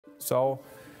So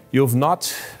you've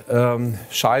not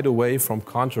shied away from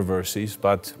controversies,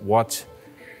 but what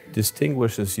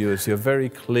distinguishes you is your very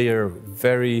clear,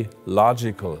 very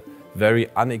logical, very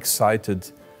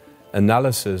unexcited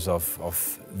analysis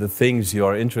of the things you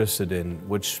are interested in,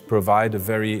 which provide a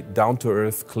very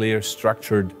down-to-earth, clear,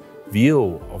 structured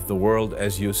view of the world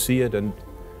as you see it, and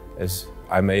as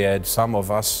I may add, some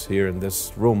of us here in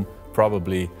this room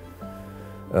probably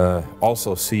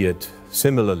also see it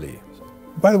similarly.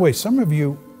 By the way, some of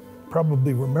you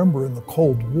probably remember in the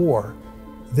Cold War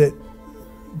that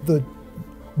the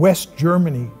West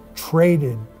Germany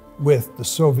traded with the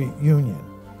Soviet Union,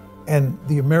 and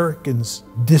the Americans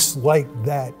disliked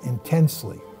that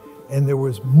intensely. And there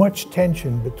was much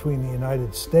tension between the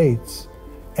United States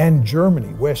and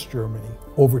Germany, West Germany,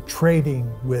 over trading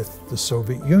with the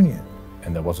Soviet Union.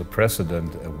 And there was a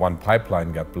precedent, one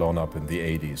pipeline got blown up in the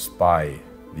 80s by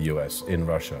the US in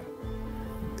Russia.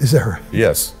 Is that right?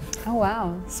 Yes. Oh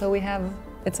wow, so we have,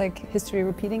 it's like history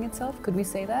repeating itself, could we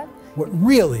say that? What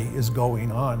really is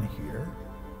going on here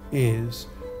is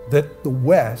that the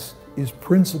West is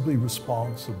principally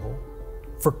responsible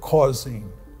for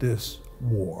causing this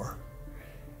war.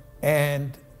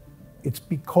 And it's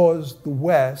because the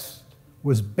West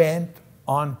was bent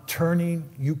on turning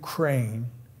Ukraine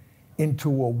into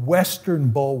a Western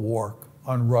bulwark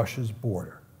on Russia's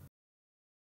border.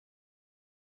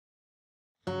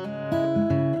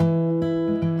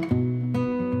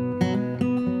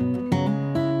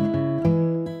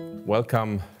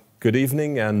 Welcome, good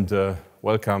evening, and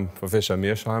welcome Professor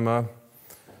Mearsheimer,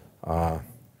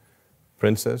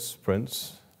 Princess,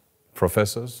 Prince,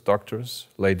 professors, doctors,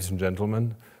 ladies and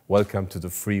gentlemen. Welcome to the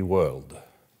free world.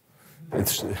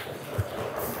 It's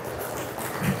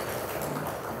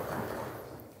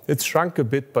shrunk a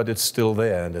bit, but it's still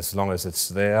there, and as long as it's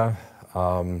there,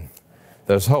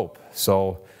 there's hope.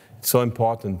 So it's so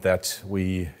important that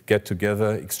we get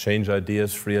together, exchange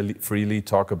ideas freely,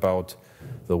 talk about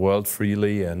the world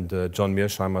freely, and John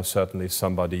Mearsheimer is certainly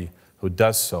somebody who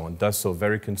does so, and does so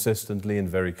very consistently and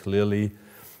very clearly,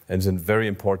 and is a very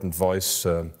important voice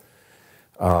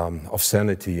of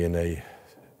sanity in an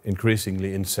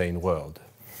increasingly insane world.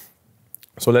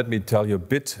 So let me tell you a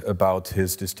bit about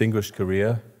his distinguished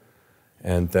career,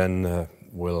 and then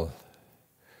we'll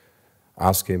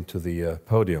ask him to the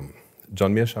podium.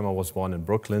 John Mearsheimer was born in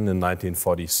Brooklyn in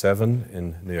 1947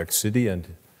 in New York City,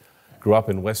 and grew up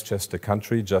in Westchester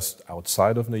Country, just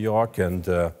outside of New York, and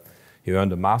he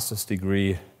earned a master's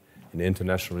degree in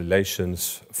international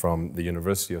relations from the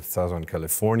University of Southern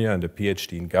California and a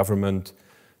PhD in government,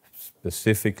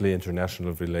 specifically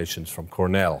international relations from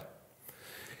Cornell.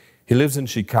 He lives in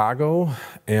Chicago,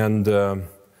 and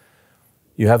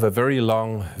you have a very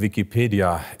long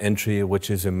Wikipedia entry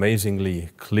which is amazingly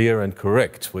clear and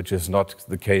correct, which is not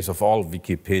the case of all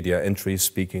Wikipedia entries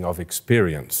speaking of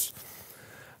experience.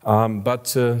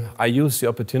 But I used the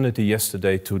opportunity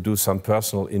yesterday to do some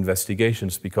personal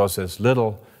investigations because there's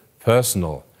little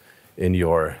personal in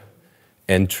your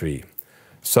entry.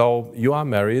 So you are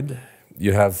married,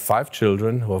 you have 5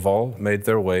 children who have all made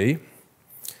their way.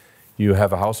 You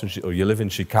have a house, or you live in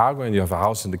Chicago, and you have a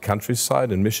house in the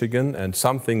countryside in Michigan, and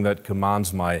something that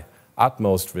commands my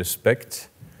utmost respect.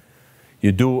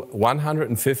 You do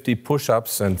 150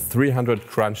 push-ups and 300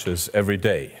 crunches every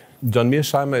day. John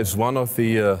Mearsheimer is one of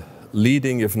the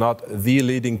leading, if not the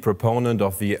leading proponent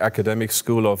of the academic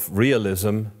school of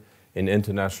realism in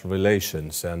international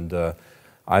relations. And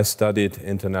I studied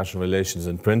international relations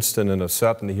in Princeton, and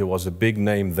certainly he was a big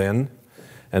name then.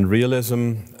 And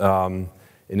realism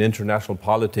in international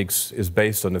politics is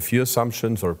based on a few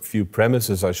assumptions, or a few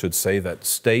premises, I should say, that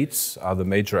states are the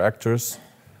major actors,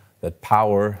 that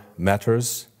power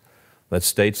matters, that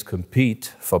states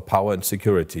compete for power and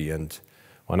security. And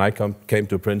when I came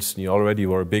to Princeton, you already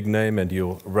were a big name, and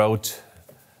you wrote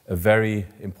a very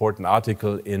important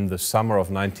article in the summer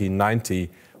of 1990,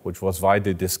 which was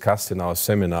widely discussed in our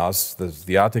seminars.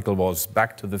 The article was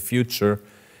Back to the Future,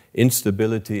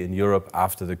 Instability in Europe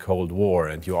After the Cold War.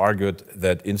 And you argued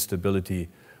that instability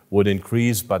would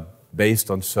increase, but based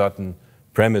on certain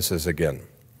premises again.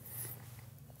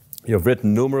 You've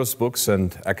written numerous books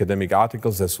and academic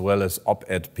articles, as well as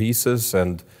op-ed pieces,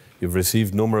 and you've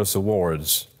received numerous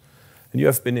awards, and you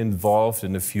have been involved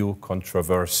in a few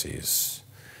controversies.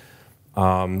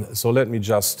 So let me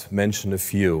just mention a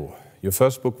few. Your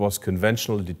first book was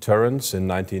Conventional Deterrence in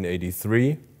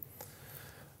 1983.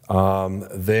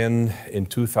 Then in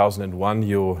 2001,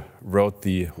 you wrote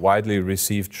the widely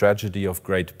received Tragedy of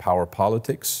Great Power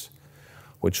Politics,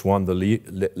 which won the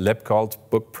Lepgold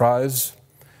Book Prize.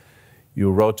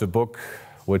 You wrote a book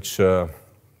which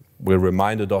we're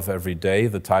reminded of every day.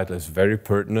 The title is very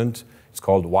pertinent. It's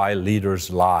called Why Leaders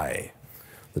Lie: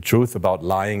 The Truth About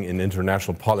Lying in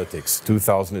International Politics,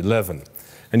 2011.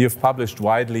 And you've published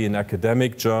widely in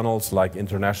academic journals like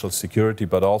International Security,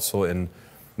 but also in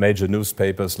major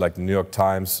newspapers like the New York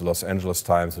Times, Los Angeles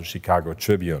Times, and Chicago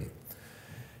Tribune.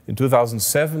 In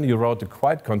 2007, you wrote a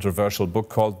quite controversial book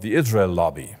called The Israel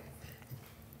Lobby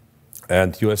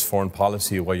and U.S. Foreign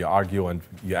Policy, where you argue and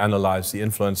you analyze the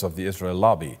influence of the Israel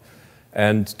lobby.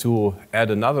 And to add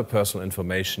another personal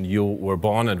information, you were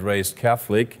born and raised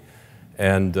Catholic,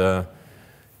 and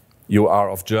you are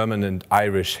of German and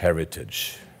Irish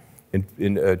heritage.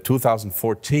 In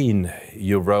 2014,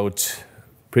 you wrote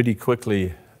pretty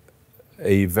quickly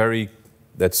a very,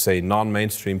 let's say,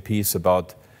 non-mainstream piece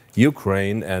about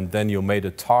Ukraine, and then you made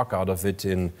a talk out of it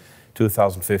in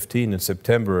 2015 in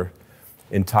September,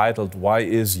 entitled Why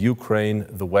is Ukraine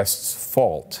the West's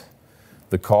Fault?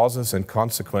 The Causes and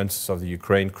Consequences of the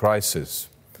Ukraine Crisis.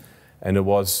 And it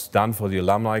was done for the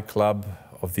Alumni Club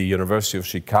of the University of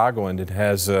Chicago, and it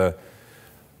has,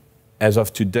 as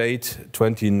of to date,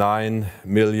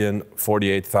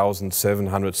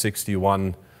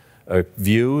 29,048,761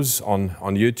 views on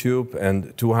YouTube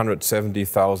and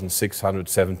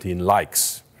 270,617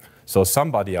 likes. So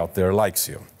somebody out there likes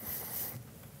you.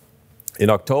 In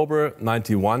October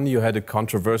 '91, you had a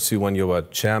controversy when you were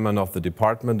chairman of the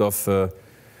Department of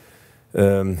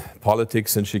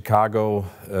Politics in Chicago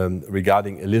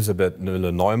regarding Elisabeth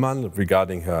Neumann,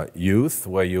 regarding her youth,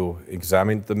 where you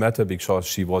examined the matter because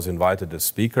she was invited as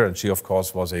speaker, and she, of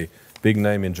course, was a big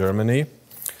name in Germany.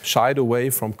 Shied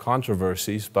away from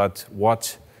controversies, but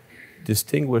what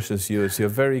distinguishes you is your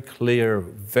very clear,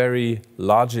 very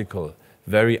logical,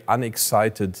 very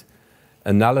unexcited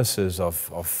analysis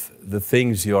of the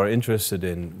things you are interested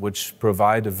in, which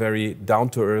provide a very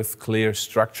down-to-earth, clear,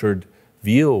 structured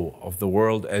view of the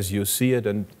world as you see it,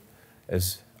 and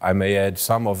as I may add,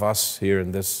 some of us here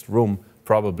in this room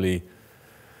probably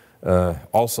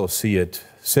also see it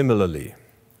similarly.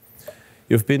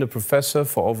 You've been a professor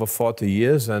for over 40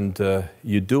 years, and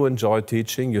you do enjoy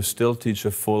teaching. You still teach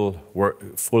a full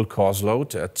course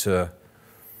load at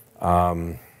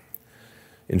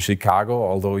in Chicago,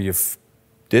 although you've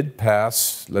did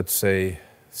pass, let's say,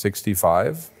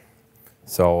 65.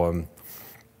 So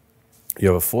you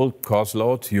have a full course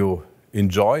load. You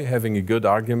enjoy having a good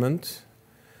argument.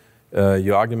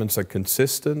 Your arguments are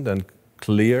consistent and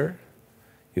clear.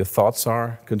 Your thoughts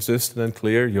are consistent and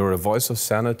clear. You're a voice of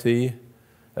sanity.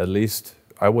 At least,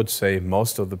 I would say,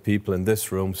 most of the people in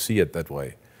this room see it that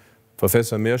way.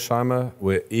 Professor Mearsheimer,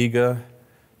 we're eager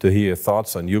to hear your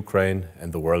thoughts on Ukraine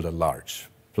and the world at large.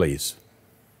 Please.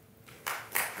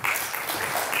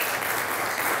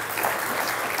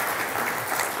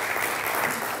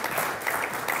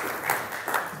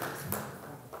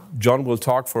 John will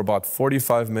talk for about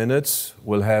 45 minutes.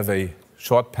 We'll have a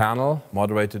short panel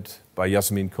moderated by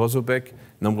Jasmin Kosubek,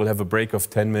 and then we'll have a break of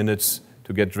 10 minutes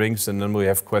to get drinks, and then we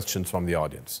have questions from the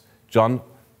audience. John,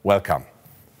 welcome.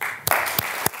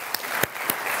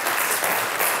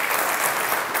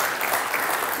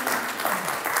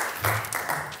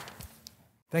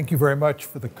 Thank you very much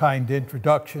for the kind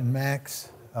introduction,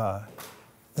 Max.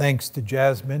 Thanks to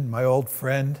Jasmin, my old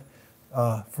friend,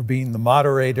 for being the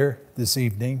moderator this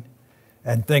evening.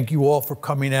 And thank you all for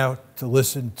coming out to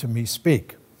listen to me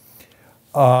speak.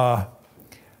 What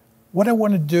I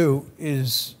want to do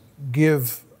is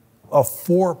give a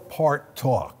four-part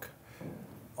talk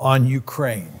on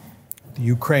Ukraine, the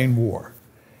Ukraine war.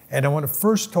 And I want to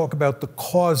first talk about the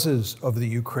causes of the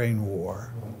Ukraine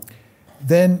war.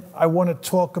 Then I want to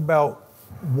talk about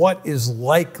what is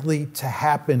likely to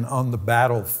happen on the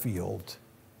battlefield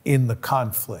in the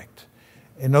conflict.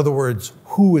 In other words,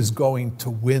 who is going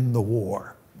to win the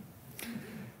war?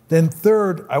 Then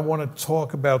third, I want to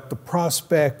talk about the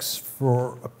prospects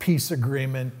for a peace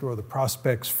agreement or the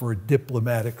prospects for a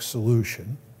diplomatic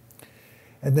solution.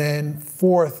 And then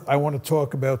fourth, I want to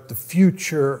talk about the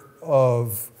future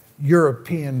of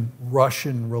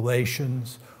European-Russian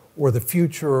relations, or the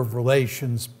future of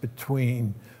relations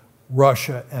between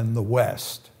Russia and the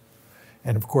West.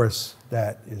 And of course,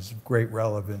 that is of great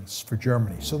relevance for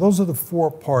Germany. So those are the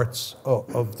four parts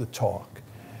of the talk.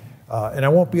 And I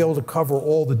won't be able to cover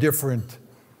all the different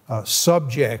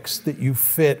subjects that you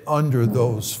fit under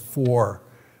those four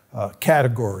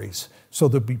categories. So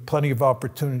there'll be plenty of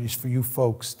opportunities for you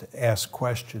folks to ask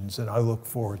questions, and I look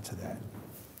forward to that.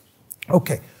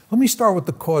 Okay, let me start with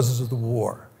the causes of the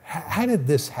war. How did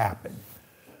this happen?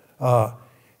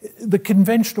 The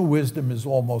conventional wisdom, as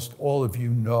almost all of you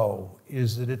know,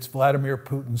 is that it's Vladimir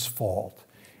Putin's fault,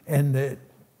 and that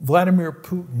Vladimir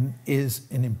Putin is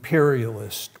an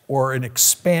imperialist or an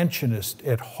expansionist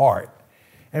at heart.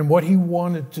 And what he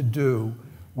wanted to do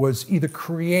was either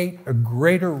create a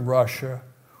greater Russia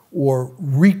or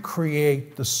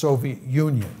recreate the Soviet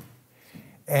Union.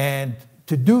 And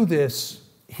to do this,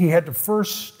 he had to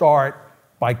first start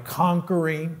by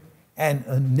conquering and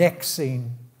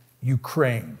annexing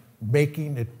Ukraine,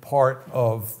 making it part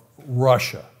of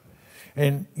Russia.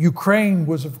 And Ukraine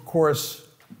was, of course,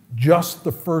 just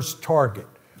the first target.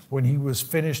 When he was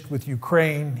finished with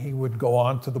Ukraine, he would go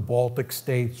on to the Baltic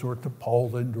states or to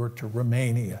Poland or to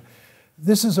Romania.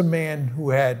 This is a man who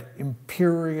had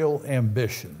imperial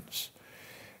ambitions.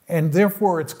 And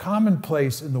therefore, it's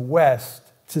commonplace in the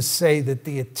West to say that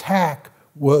the attack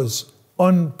was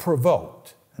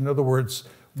unprovoked. In other words,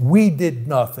 we did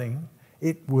nothing.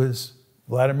 It was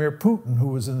Vladimir Putin who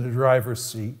was in the driver's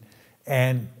seat,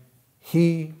 and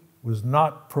he was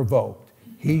not provoked.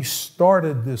 He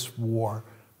started this war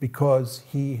because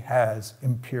he has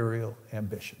imperial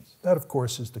ambitions. That, of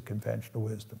course, is the conventional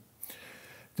wisdom.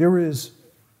 There is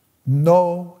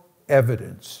no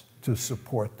evidence to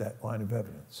support that line of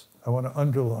evidence. I want to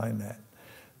underline that.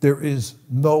 There is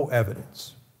no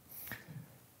evidence.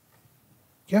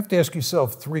 You have to ask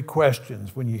yourself three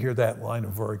questions when you hear that line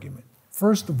of argument.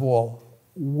 First of all,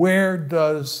 where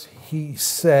does he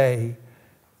say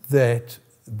that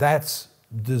that's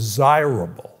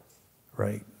desirable,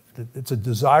 right? That it's a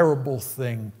desirable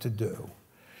thing to do?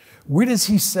 Where does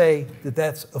he say that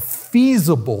that's a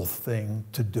feasible thing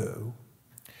to do?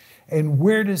 And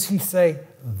where does he say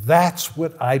that's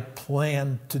what I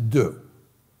plan to do?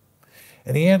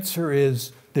 And the answer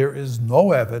is there is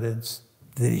no evidence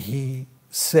that he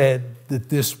said that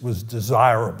this was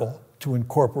desirable to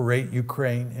incorporate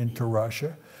Ukraine into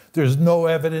Russia. There's no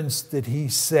evidence that he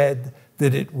said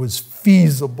that it was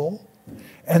feasible.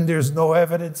 And there's no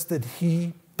evidence that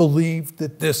he believed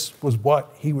that this was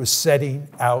what he was setting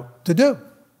out to do.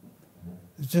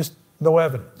 There's just no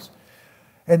evidence.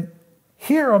 And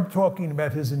here I'm talking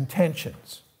about his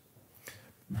intentions.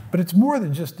 But it's more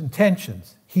than just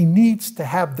intentions. He needs to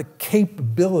have the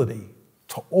capability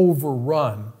to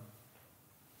overrun,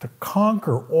 to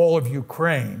conquer all of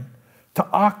Ukraine, to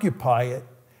occupy it,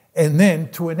 and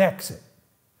then to annex it.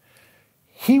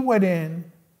 He went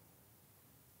in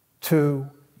to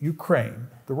Ukraine.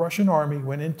 The Russian army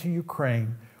went into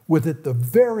Ukraine with, at the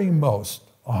very most,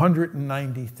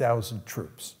 190,000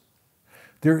 troops.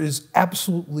 There is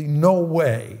absolutely no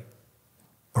way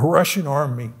a Russian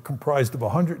army comprised of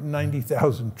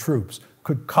 190,000 troops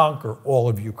could conquer all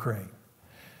of Ukraine.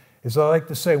 As I like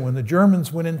to say, when the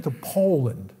Germans went into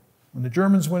Poland, on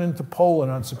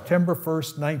September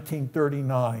 1st,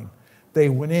 1939, they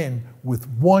went in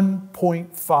with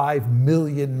 1.5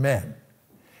 million men.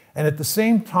 And at the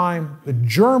same time, the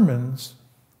Germans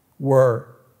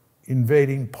were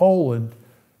invading Poland.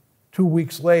 2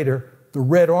 weeks later, the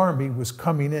Red Army was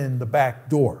coming in the back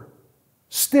door.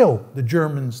 Still, the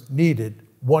Germans needed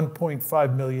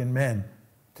 1.5 million men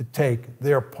to take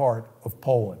their part of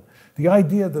Poland. The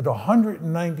idea that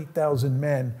 190,000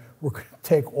 men were going to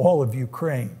take all of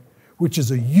Ukraine, which is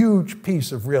a huge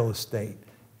piece of real estate,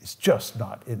 is just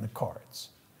not in the cards.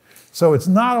 So it's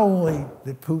not only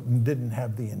that Putin didn't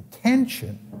have the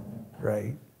intention,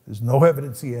 right? There's no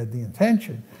evidence he had the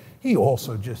intention. He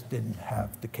also just didn't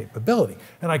have the capability.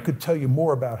 And I could tell you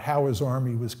more about how his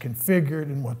army was configured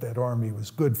and what that army was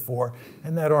good for.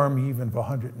 And that army, even of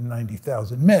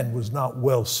 190,000 men, was not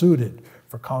well suited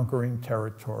for conquering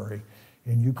territory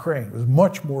in Ukraine. It was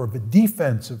much more of a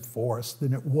defensive force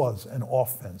than it was an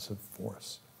offensive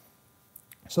force.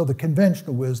 So the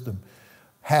conventional wisdom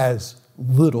has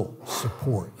little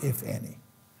support, if any.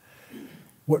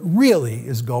 What really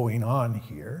is going on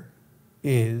here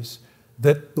is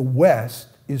that the West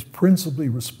is principally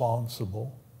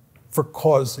responsible for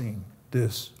causing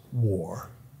this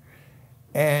war.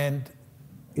 And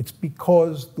it's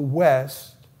because the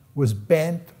West was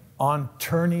bent on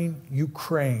turning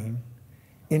Ukraine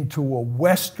into a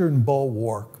Western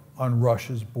bulwark on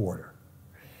Russia's border.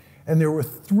 And there were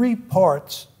three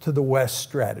parts to the West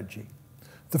strategy.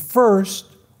 The first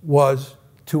was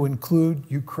to include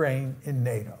Ukraine in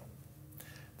NATO.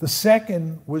 The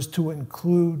second was to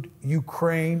include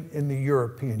Ukraine in the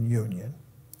European Union.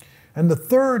 And the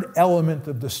third element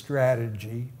of the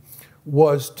strategy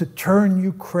was to turn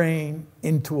Ukraine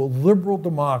into a liberal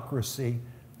democracy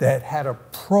that had a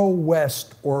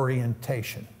pro-West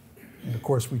orientation. And of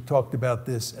course, we talked about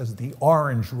this as the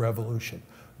Orange Revolution.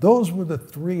 Those were the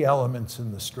three elements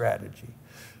in the strategy.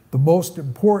 The most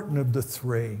important of the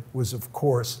three was, of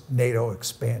course, NATO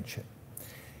expansion.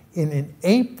 In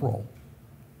April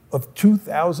of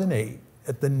 2008,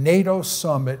 at the NATO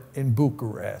summit in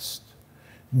Bucharest,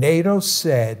 NATO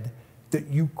said that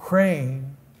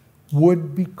Ukraine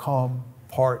would become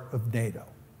part of NATO.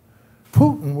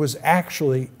 Putin was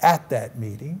actually at that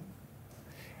meeting,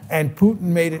 and Putin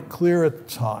made it clear at the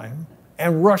time,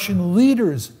 and Russian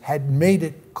leaders had made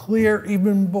it clear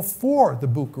even before the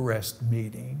Bucharest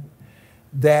meeting,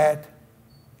 that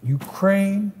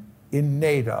Ukraine in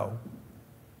NATO,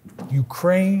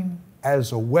 Ukraine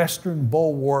as a Western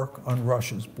bulwark on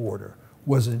Russia's border,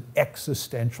 was an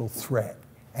existential threat,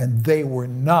 and they were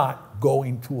not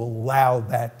going to allow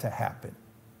that to happen.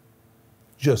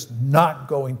 Just not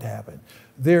going to happen.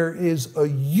 There is a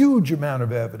huge amount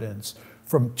of evidence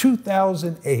from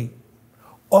 2008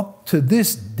 up to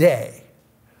this day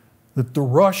that the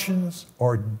Russians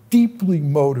are deeply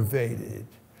motivated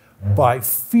by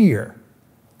fear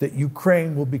that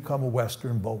Ukraine will become a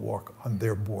Western bulwark on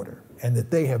their border, and that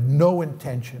they have no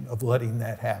intention of letting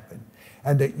that happen,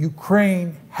 and that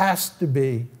Ukraine has to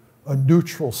be a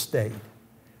neutral state,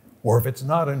 or if it's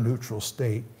not a neutral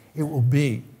state, it will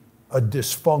be a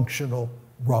dysfunctional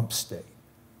rump state.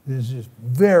 It is just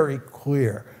very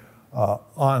clear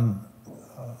on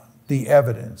the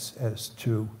evidence as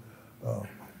to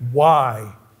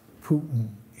why Putin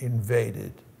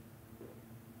invaded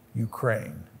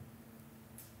Ukraine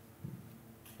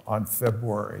on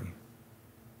February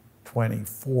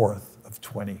 24th of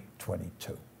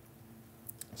 2022.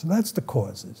 So that's the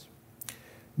causes.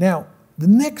 Now, the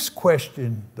next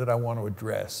question that I want to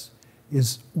address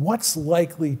is what's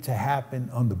likely to happen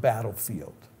on the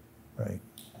battlefield, right?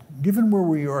 Given where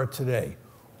we are today,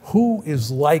 who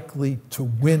is likely to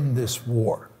win this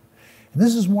war? And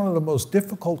this is one of the most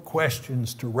difficult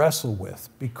questions to wrestle with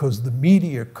because the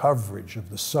media coverage of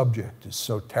the subject is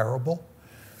so terrible.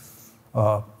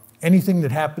 Anything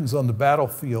that happens on the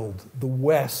battlefield, the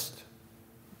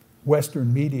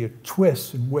Western media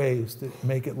twists in ways that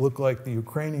make it look like the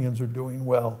Ukrainians are doing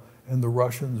well and the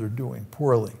Russians are doing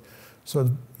poorly.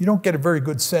 So you don't get a very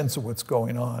good sense of what's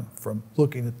going on from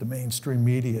looking at the mainstream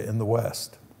media in the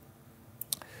West.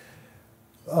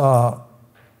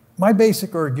 My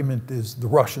basic argument is the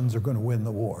Russians are going to win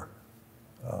the war.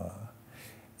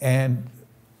 And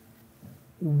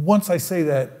once I say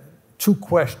that, two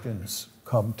questions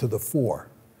come to the fore.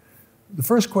 The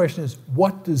first question is,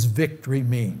 what does victory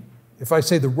mean? If I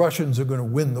say the Russians are going to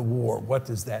win the war, what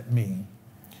does that mean?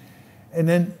 And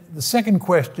then the second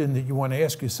question that you want to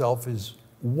ask yourself is,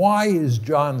 why is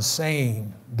John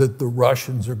saying that the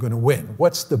Russians are going to win?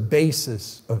 What's the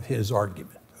basis of his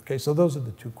argument? Okay, so those are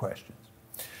the two questions.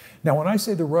 Now, when I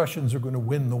say the Russians are going to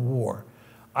win the war,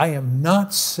 I am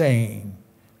not saying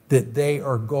that they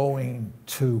are going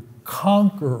to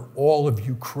conquer all of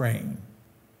Ukraine,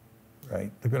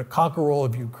 right? They're going to conquer all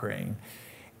of Ukraine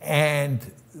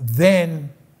and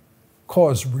then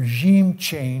cause regime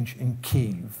change in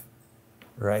Kyiv,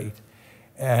 right?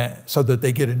 So that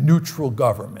they get a neutral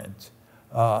government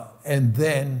and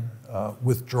then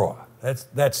withdraw.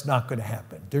 That's not going to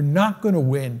happen. They're not going to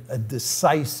win a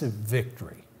decisive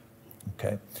victory,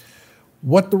 okay?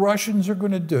 What the Russians are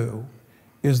going to do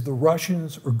is the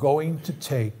Russians are going to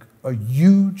take a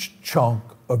huge chunk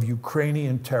of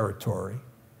Ukrainian territory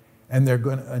and they're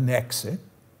going to annex it.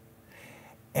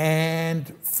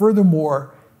 And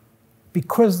furthermore,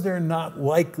 because they're not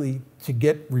likely to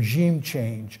get regime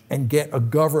change and get a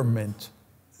government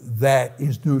that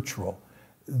is neutral,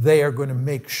 they are going to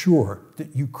make sure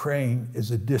that Ukraine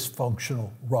is a dysfunctional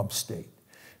rump state.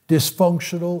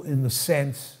 Dysfunctional in the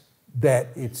sense that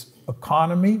its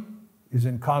economy is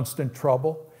in constant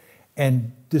trouble,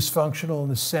 and dysfunctional in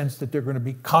the sense that they're going to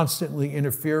be constantly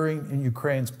interfering in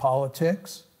Ukraine's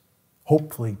politics,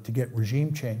 hopefully to get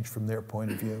regime change from their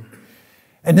point of view.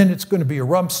 And then it's going to be a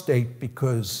rump state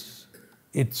because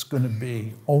it's going to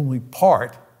be only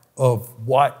part of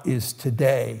what is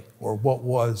today or what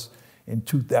was in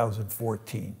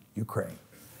 2014 Ukraine.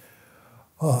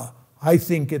 I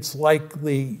think it's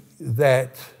likely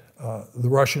that the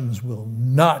Russians will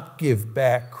not give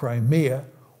back Crimea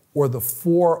or the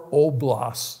 4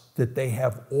 oblasts that they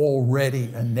have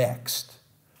already annexed.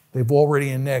 They've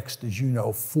already annexed, as you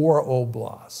know, 4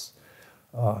 oblasts,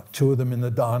 2 of them in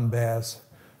the Donbass,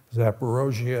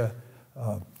 Zaporozhye,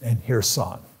 and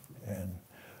Kherson. And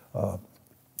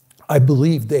I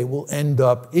believe they will end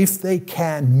up, if they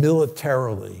can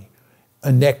militarily,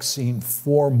 annexing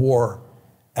 4 more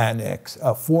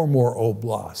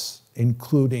oblasts,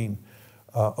 including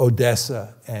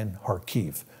Odessa and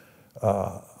Kharkiv.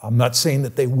 I'm not saying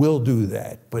that they will do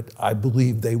that, but I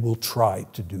believe they will try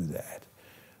to do that.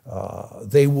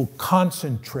 They will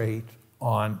concentrate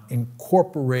on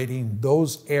incorporating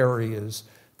those areas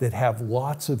that have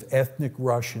lots of ethnic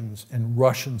Russians and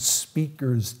Russian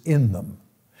speakers in them.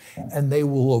 And they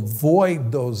will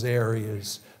avoid those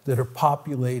areas that are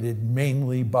populated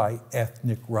mainly by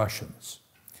ethnic Russians.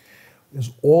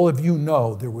 As all of you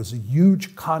know, there was a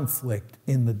huge conflict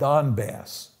in the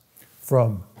Donbass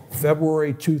from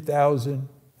February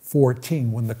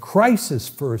 2014, when the crisis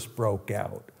first broke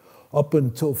out, up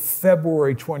until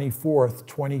February 24th,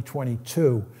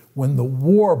 2022, when the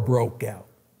war broke out,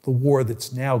 the war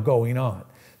that's now going on.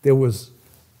 There was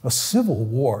a civil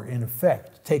war, in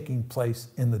effect, taking place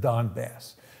in the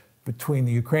Donbass between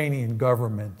the Ukrainian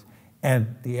government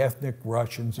and the ethnic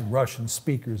Russians and Russian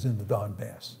speakers in the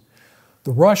Donbass.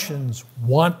 The Russians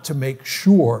want to make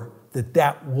sure that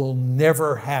that will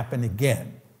never happen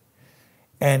again.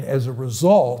 And as a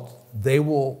result, they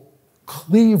will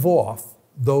cleave off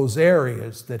those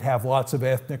areas that have lots of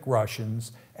ethnic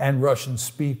Russians and Russian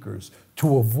speakers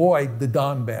to avoid the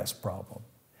Donbass problem.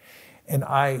 And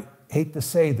I hate to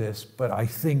say this, but I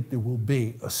think there will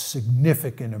be a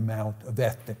significant amount of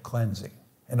ethnic cleansing.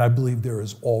 And I believe there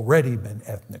has already been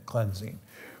ethnic cleansing,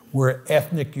 where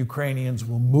ethnic Ukrainians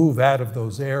will move out of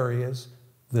those areas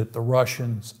that the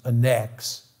Russians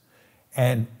annex,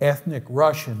 and ethnic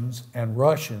Russians and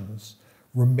Russians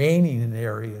remaining in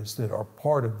areas that are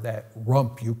part of that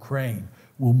rump Ukraine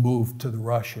will move to the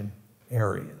Russian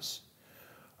areas.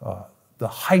 The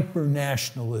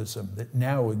hyper-nationalism that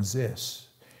now exists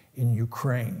in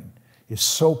Ukraine is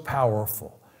so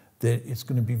powerful that it's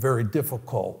going to be very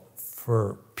difficult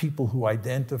for people who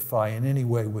identify in any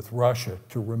way with Russia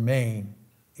to remain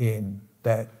in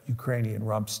that Ukrainian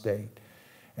rump state.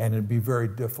 And it'd be very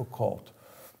difficult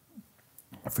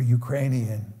for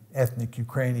ethnic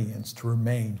Ukrainians to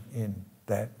remain in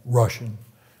that Russian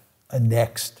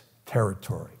annexed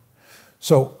territory.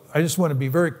 So I just want to be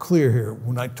very clear here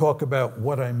when I talk about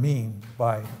what I mean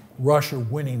by Russia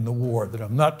winning the war, that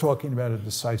I'm not talking about a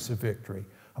decisive victory.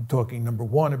 I'm talking, number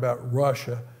one, about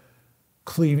Russia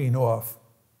cleaving off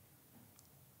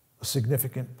a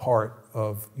significant part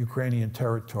of Ukrainian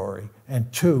territory,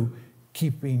 and two,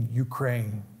 keeping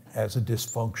Ukraine as a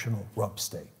dysfunctional rump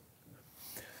state.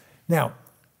 Now,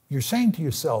 you're saying to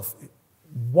yourself,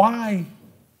 why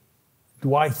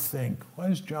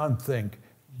does John think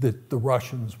that the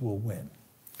Russians will win?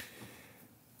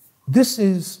 This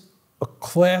is a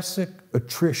classic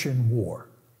attrition war.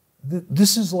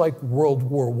 This is like World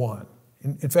War I.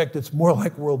 In fact, it's more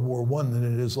like World War I than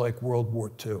it is like World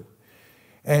War II.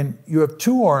 And you have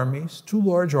two armies, two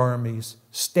large armies,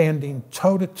 standing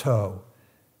toe-to-toe,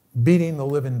 beating the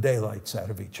living daylights out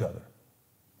of each other,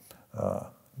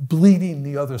 bleeding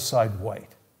the other side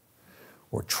white,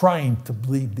 or trying to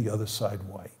bleed the other side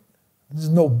white. There's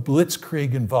no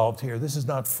blitzkrieg involved here. This is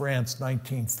not France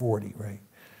 1940, right?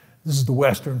 This is the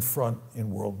Western Front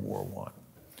in World War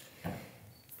I.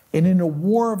 And in a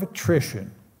war of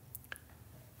attrition,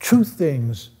 two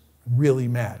things really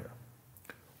matter.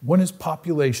 One is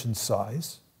population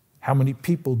size. How many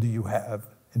people do you have?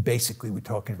 And basically, we're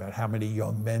talking about how many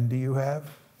young men do you have?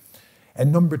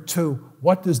 And number two,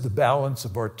 what does the balance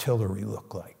of artillery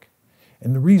look like?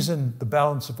 And the reason the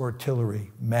balance of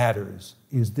artillery matters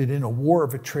is that in a war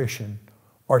of attrition,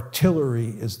 artillery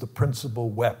is the principal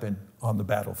weapon on the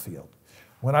battlefield.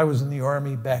 When I was in the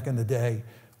Army back in the day,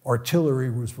 artillery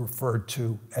was referred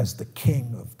to as the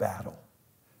king of battle.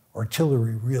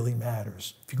 Artillery really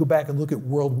matters. If you go back and look at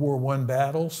World War I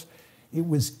battles, it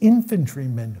was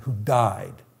infantrymen who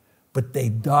died, but they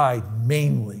died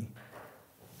mainly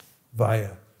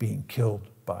via being killed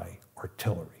by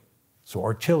artillery. So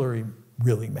artillery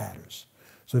really matters.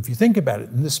 So if you think about it,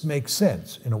 and this makes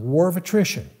sense, in a war of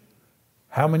attrition,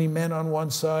 how many men on one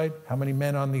side, how many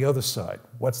men on the other side?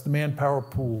 What's the manpower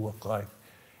pool look like?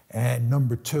 And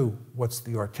number two, what's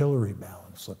the artillery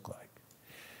balance look like?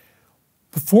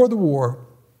 Before the war,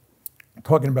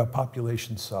 talking about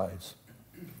population size,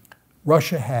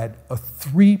 Russia had a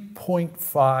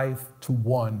 3.5 to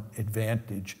 1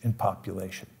 advantage in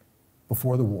population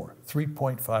before the war,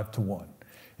 3.5 to 1.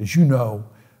 As you know,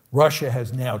 Russia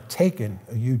has now taken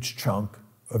a huge chunk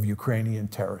of Ukrainian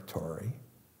territory,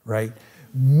 right?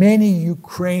 Many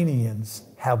Ukrainians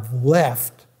have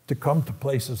left to come to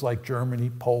places like Germany,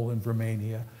 Poland,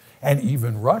 Romania, and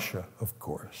even Russia, of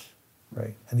course,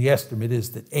 right? And the estimate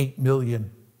is that 8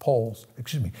 million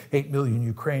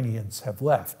Ukrainians have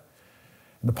left.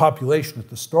 And the population at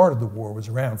the start of the war was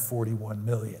around 41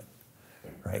 million,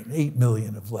 right? 8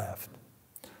 million have left.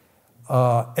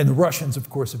 And the Russians, of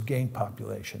course, have gained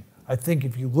population. I think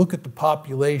if you look at the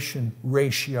population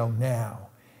ratio now,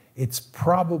 it's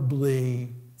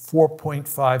probably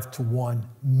 4.5 to 1,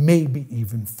 maybe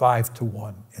even 5 to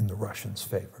 1 in the Russians'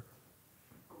 favor.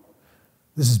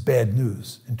 This is bad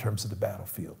news in terms of the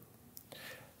battlefield.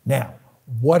 Now,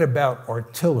 what about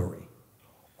artillery?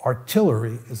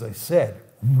 Artillery, as I said,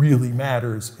 really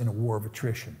matters in a war of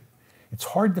attrition. It's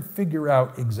hard to figure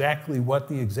out exactly what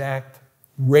the exact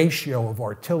ratio of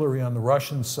artillery on the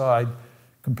Russian side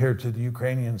compared to the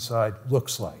Ukrainian side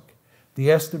looks like.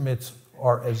 The estimates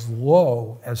are as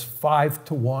low as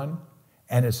 5-to-1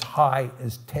 and as high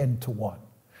as 10-to-1.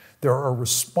 There are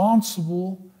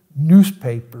responsible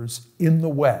newspapers in the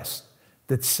West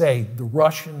that say the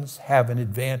Russians have an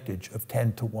advantage of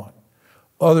 10-to-1.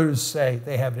 Others say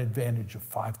they have an advantage of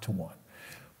 5-to-1.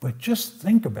 But just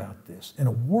think about this. In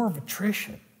a war of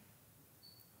attrition,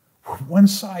 where one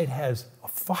side has a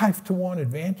 5-to-1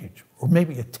 advantage, or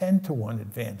maybe a 10-to-1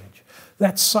 advantage,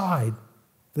 that side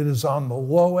that is on the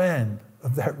low end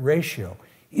of that ratio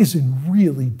is in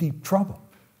really deep trouble.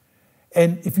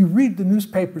 And if you read the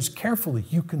newspapers carefully,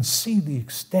 you can see the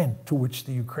extent to which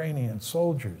the Ukrainian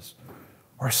soldiers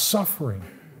are suffering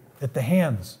at the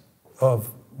hands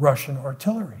of Russian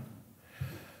artillery.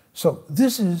 So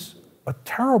this is a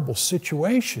terrible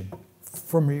situation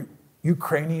from a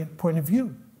Ukrainian point of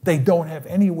view. They don't have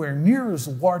anywhere near as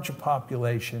large a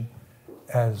population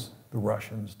as the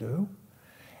Russians do,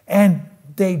 and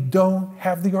they don't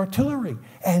have the artillery.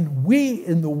 And we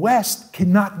in the West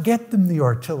cannot get them the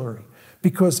artillery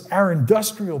because our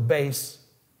industrial base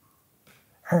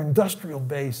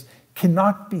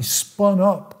cannot be spun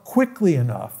up quickly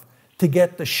enough to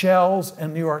get the shells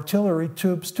and the artillery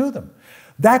tubes to them.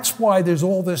 That's why there's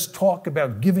all this talk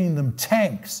about giving them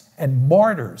tanks and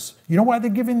mortars. You know why they're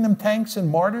giving them tanks and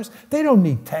mortars? They don't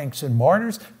need tanks and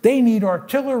mortars. They need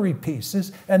artillery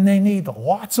pieces, and they need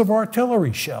lots of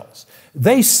artillery shells.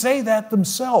 They say that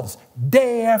themselves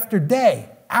day after day,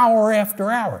 hour after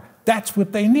hour. That's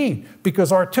what they need,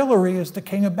 because artillery is the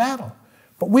king of battle.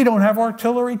 But we don't have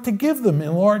artillery to give them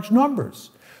in large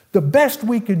numbers. The best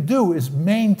we can do is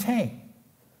maintain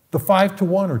the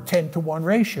 5-to-1 or 10-to-1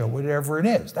 ratio, whatever it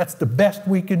is. That's the best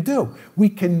we can do. We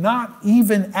cannot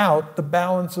even out the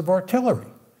balance of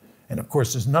artillery. And of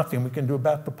course, there's nothing we can do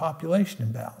about the population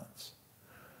imbalance.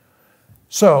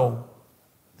 So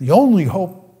the only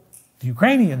hope the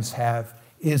Ukrainians have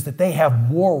is that they have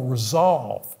more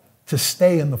resolve to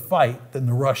stay in the fight than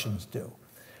the Russians do.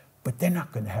 But they're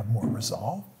not going to have more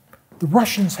resolve. The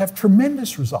Russians have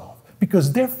tremendous resolve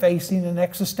because they're facing an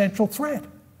existential threat.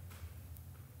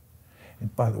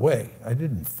 And by the way, I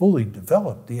didn't fully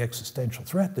develop the existential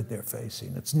threat that they're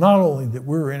facing. It's not only that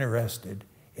we're interested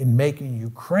in making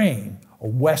Ukraine a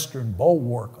Western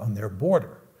bulwark on their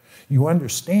border. You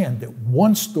understand that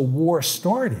once the war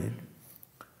started,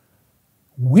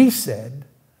 we said,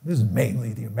 this is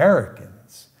mainly the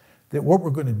Americans, that what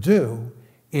we're going to do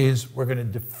is we're going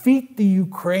to defeat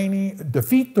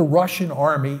the Russian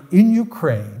army in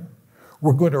Ukraine.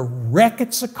 We're going to wreck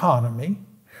its economy.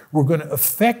 We're going to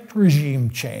effect regime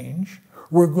change.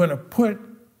 We're going to put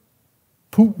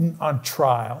Putin on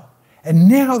trial. And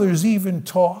now there's even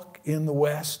talk in the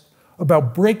West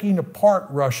about breaking apart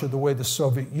Russia the way the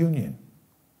Soviet Union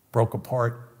broke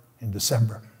apart in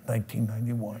December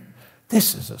 1991.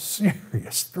 This is a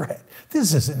serious threat.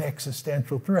 This is an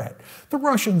existential threat. The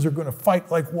Russians are going to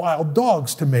fight like wild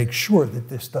dogs to make sure that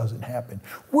this doesn't happen.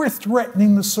 We're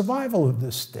threatening the survival of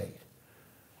this state.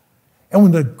 And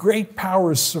when the great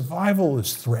power's survival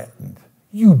is threatened,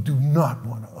 you do not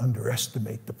want to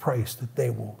underestimate the price that they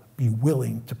will be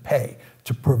willing to pay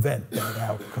to prevent that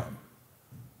outcome.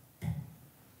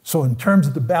 So in terms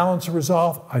of the balance of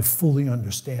resolve, I fully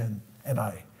understand, and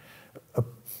I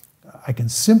can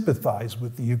sympathize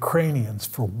with the Ukrainians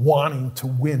for wanting to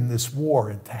win this war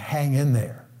and to hang in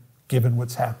there, given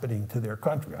what's happening to their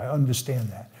country. I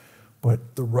understand that.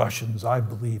 But the Russians, I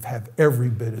believe, have every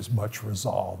bit as much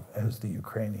resolve as the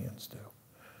Ukrainians do.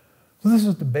 So this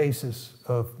is the basis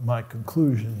of my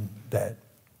conclusion that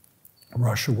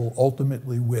Russia will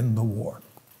ultimately win the war.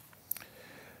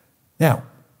 Now,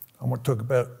 I want to talk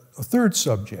about a third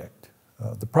subject,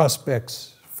 the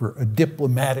prospects for a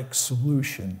diplomatic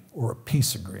solution or a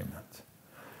peace agreement.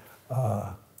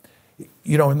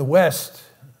 You know, in the West,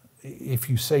 if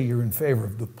you say you're in favor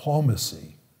of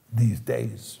diplomacy these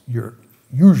days, you're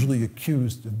usually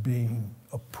accused of being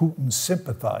a Putin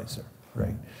sympathizer,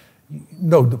 right?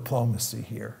 No diplomacy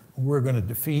here. We're going to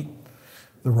defeat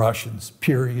the Russians,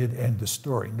 period, end of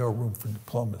story. No room for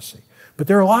diplomacy. But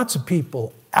there are lots of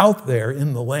people out there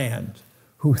in the land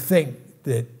who think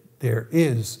that there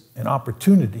is an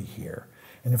opportunity here.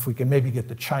 And if we can maybe get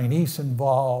the Chinese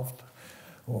involved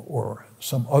or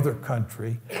some other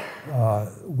country,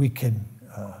 we can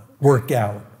work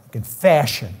out, we can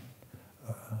fashion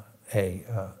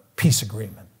a peace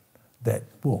agreement that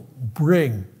will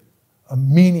bring a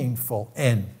meaningful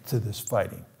end to this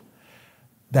fighting.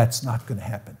 That's not going to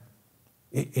happen.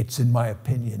 It's, in my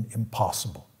opinion,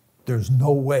 impossible. There's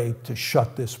no way to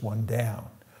shut this one down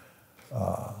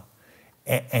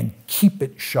and keep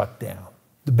it shut down.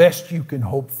 The best you can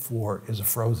hope for is a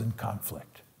frozen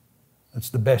conflict. That's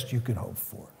the best you can hope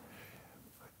for.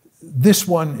 This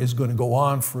one is going to go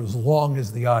on for as long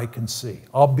as the eye can see.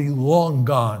 I'll be long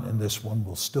gone, and this one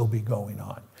will still be going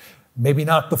on. Maybe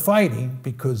not the fighting,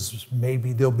 because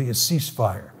maybe there'll be a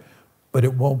ceasefire, but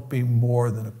it won't be more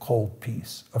than a cold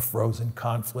peace, a frozen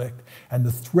conflict, and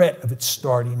the threat of it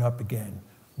starting up again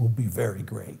will be very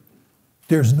great.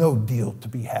 There's no deal to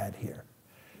be had here.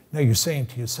 Now you're saying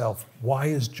to yourself, why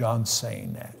is John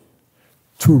saying that?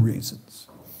 Two reasons.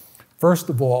 First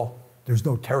of all, there's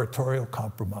no territorial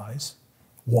compromise,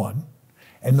 one.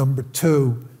 And number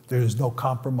two, there's no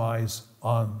compromise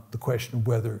on the question of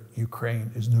whether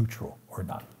Ukraine is neutral or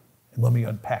not. And let me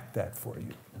unpack that for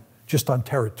you, just on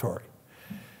territory.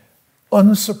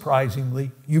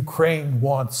 Unsurprisingly, Ukraine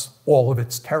wants all of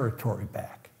its territory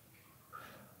back.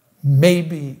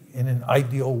 Maybe in an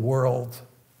ideal world,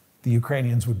 the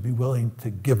Ukrainians would be willing to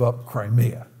give up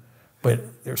Crimea,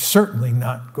 but they're certainly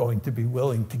not going to be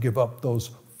willing to give up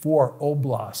those 4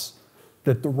 oblasts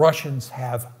that the Russians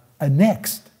have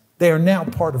annexed. They are now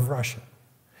part of Russia.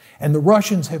 And the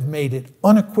Russians have made it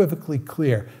unequivocally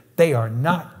clear they are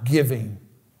not giving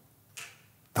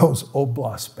those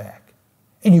oblasts back.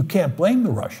 And you can't blame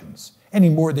the Russians any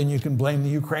more than you can blame the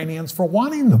Ukrainians for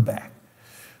wanting them back.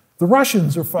 The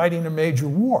Russians are fighting a major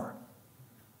war.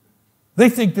 They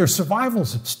think their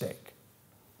survival's at stake.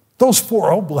 Those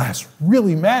 4 oblasts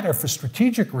really matter for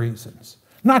strategic reasons,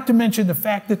 not to mention the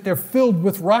fact that they're filled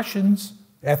with Russians,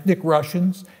 ethnic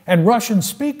Russians, and Russian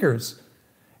speakers.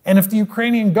 And if the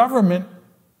Ukrainian government,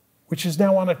 which is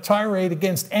now on a tirade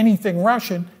against anything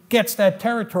Russian, gets that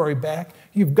territory back,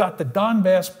 you've got the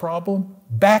Donbass problem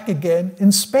back again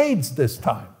in spades this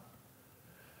time.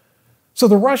 So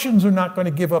the Russians are not going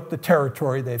to give up the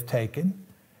territory they've taken,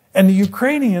 and the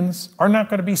Ukrainians are not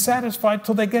going to be satisfied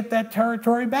till they get that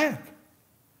territory back.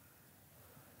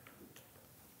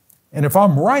 And if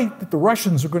I'm right that the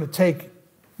Russians are going to take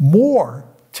more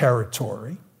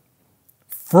territory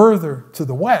further to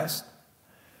the west,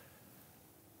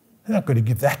 they're not going to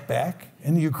give that back,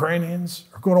 and the Ukrainians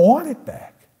are going to want it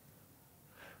back.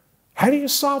 How do you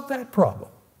solve that problem?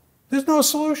 There's no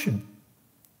solution.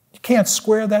 You can't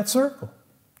square that circle.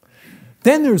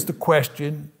 Then there's the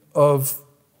question of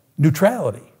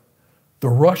neutrality. The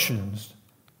Russians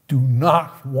do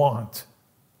not want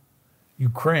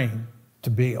Ukraine to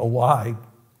be allied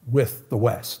with the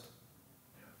West,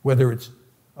 whether it's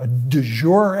a de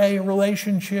jure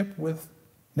relationship with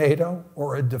NATO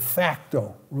or a de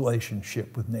facto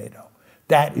relationship with NATO.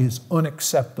 That is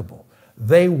unacceptable.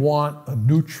 They want a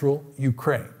neutral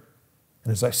Ukraine.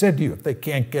 And as I said to you, if they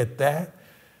can't get that,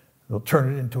 they'll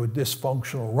turn it into a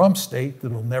dysfunctional rump state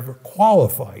that'll never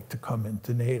qualify to come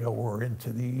into NATO or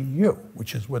into the EU,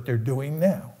 which is what they're doing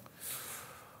now.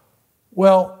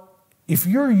 Well, if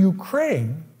you're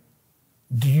Ukraine,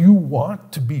 do you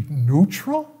want to be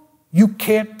neutral? You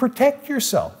can't protect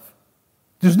yourself.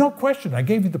 There's no question. I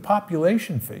gave you the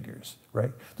population figures,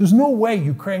 right? There's no way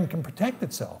Ukraine can protect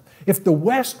itself. If the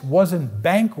West wasn't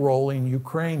bankrolling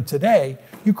Ukraine today,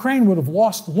 Ukraine would have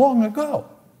lost long ago.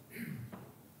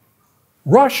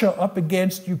 Russia up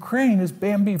against Ukraine is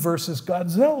Bambi versus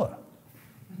Godzilla.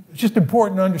 It's just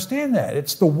important to understand that.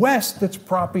 It's the West that's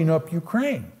propping up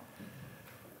Ukraine.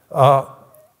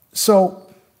 So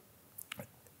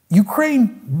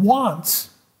Ukraine wants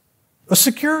a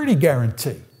security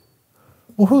guarantee.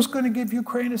 Well, who's going to give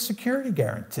Ukraine a security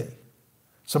guarantee?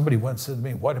 Somebody once said to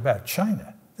me, what about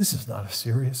China? This is not a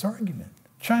serious argument.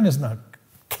 China's not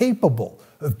capable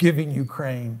of giving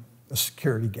Ukraine a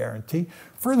security guarantee.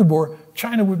 Furthermore,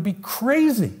 China would be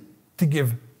crazy to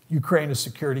give Ukraine a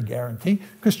security guarantee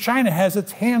because China has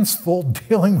its hands full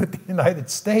dealing with the United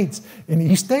States in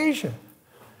East Asia.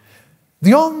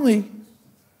 The only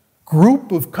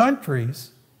group of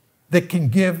countries that can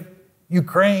give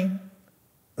Ukraine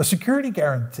a security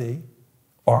guarantee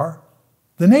are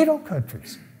the NATO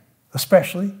countries,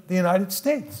 especially the United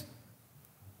States.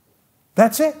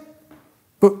 That's it.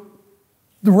 But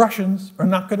the Russians are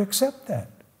not going to accept that.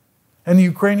 And the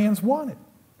Ukrainians want it.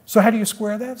 So how do you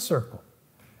square that circle?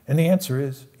 And the answer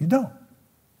is you don't.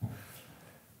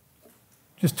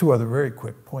 Just 2 other very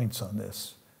quick points on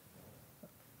this.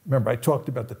 Remember, I talked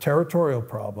about the territorial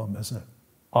problem as an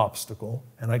obstacle,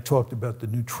 and I talked about the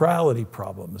neutrality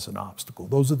problem as an obstacle.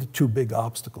 Those are the 2 big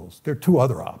obstacles. There are 2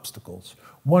 other obstacles.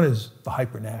 One is the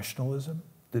hypernationalism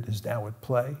that is now at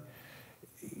play.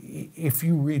 if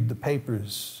you read the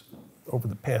papers over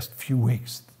the past few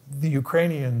weeks, the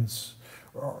Ukrainians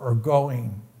are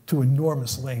going to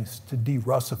enormous lengths to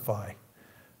de-Russify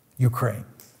Ukraine.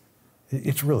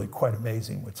 It's really quite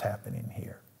amazing what's happening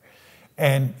here.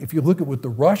 And if you look at what the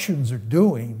Russians are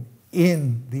doing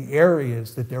in the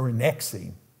areas that they're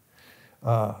annexing,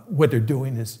 what they're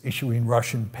doing is issuing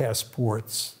Russian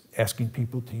passports, asking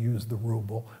people to use the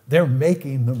ruble. They're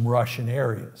making them Russian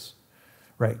areas,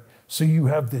 right? So you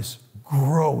have this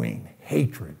growing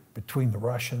hatred between the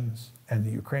Russians and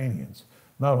the Ukrainians,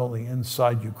 not only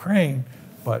inside Ukraine,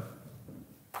 but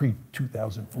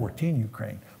pre-2014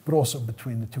 Ukraine, but also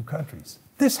between the two countries.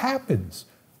 This happens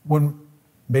when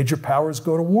major powers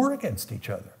go to war against each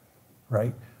other,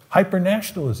 right?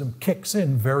 Hypernationalism kicks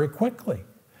in very quickly.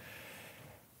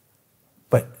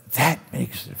 But that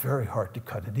makes it very hard to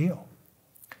cut a deal.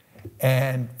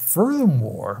 And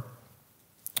furthermore,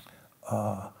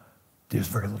 there's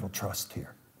very little trust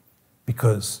here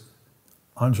because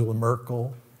Angela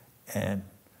Merkel and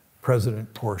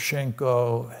President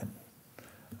Poroshenko and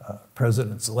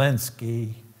President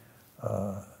Zelensky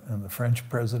and the French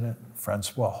president,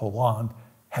 Francois Hollande,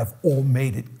 have all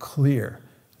made it clear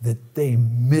that they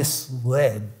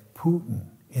misled Putin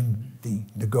in the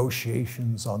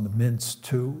negotiations on the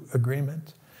Minsk II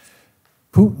agreement.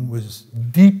 Putin was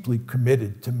deeply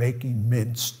committed to making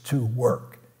Minsk II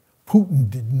work. Putin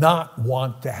did not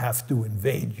want to have to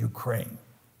invade Ukraine.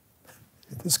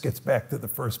 This gets back to the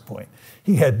first point.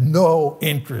 He had no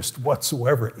interest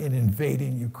whatsoever in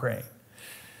invading Ukraine.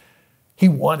 He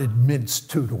wanted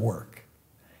Minsk II to work.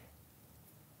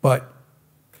 But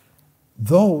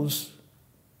those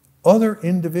other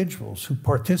individuals who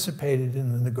participated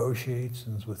in the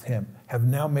negotiations with him have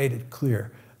now made it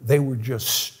clear they were just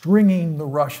stringing the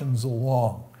Russians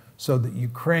along so that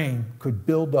Ukraine could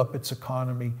build up its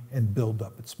economy and build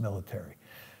up its military.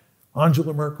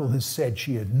 Angela Merkel has said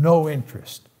she had no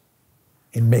interest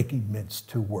in making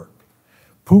Minsk II work.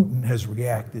 Putin has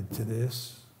reacted to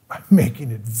this by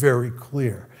making it very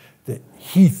clear that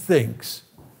he thinks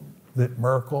that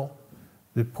Merkel,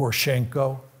 that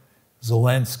Poroshenko,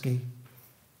 Zelensky,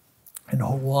 and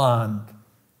Hollande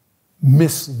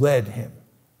misled him,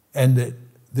 and that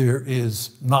there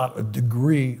is not a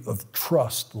degree of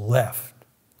trust left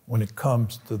when it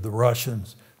comes to the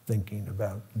Russians thinking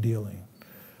about dealing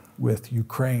with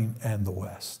Ukraine and the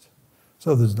West.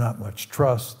 So there's not much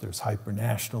trust, there's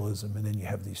hyper-nationalism, and then you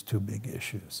have these two big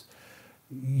issues.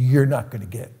 You're not going to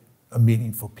get a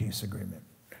meaningful peace agreement.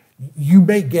 You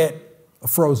may get a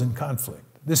frozen conflict.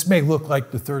 This may look like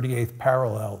the 38th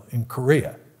parallel in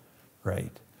Korea,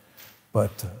 right?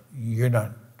 But you're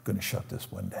not going to shut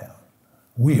this one down.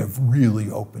 We have really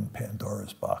opened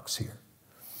Pandora's box here.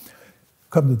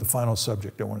 Come to the final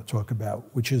subject I want to talk about,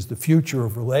 which is the future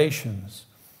of relations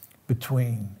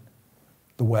between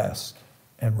the West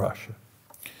and Russia.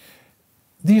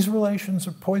 These relations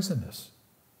are poisonous.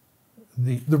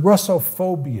 The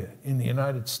Russophobia in the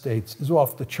United States is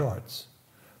off the charts.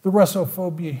 The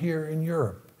Russophobia here in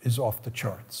Europe is off the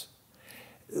charts.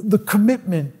 The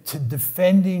commitment to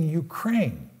defending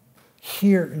Ukraine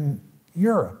here in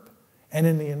Europe and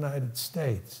in the United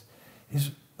States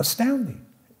is astounding.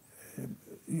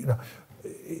 You know,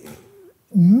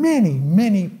 many,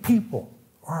 many people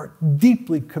are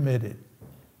deeply committed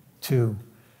to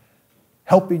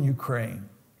helping Ukraine,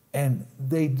 and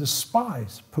they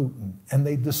despise Putin and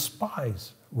they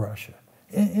despise Russia.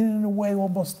 And in a way,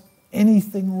 almost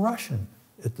anything Russian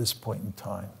at this point in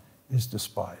time is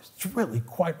despised. It's really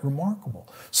quite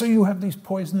remarkable. So you have these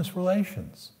poisonous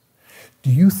relations.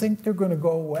 Do you think they're going to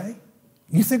go away?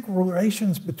 You think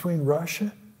relations between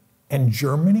Russia and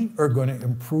Germany are going to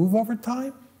improve over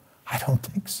time? I don't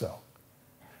think so.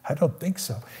 I don't think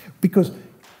so. Because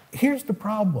here's the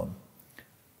problem.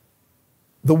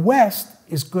 The West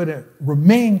is going to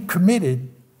remain committed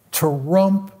to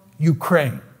rump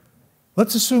Ukraine.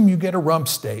 Let's assume you get a rump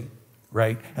state,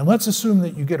 right? And let's assume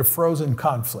that you get a frozen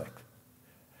conflict.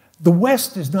 The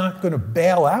West is not going to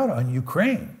bail out on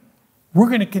Ukraine. We're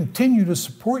going to continue to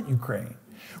support Ukraine.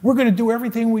 We're going to do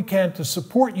everything we can to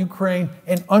support Ukraine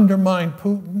and undermine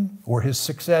Putin or his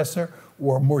successor,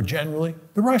 or more generally,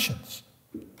 the Russians.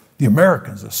 The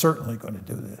Americans are certainly going to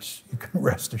do this. You can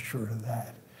rest assured of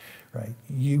that, right?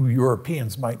 You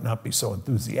Europeans might not be so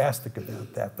enthusiastic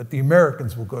about that, but the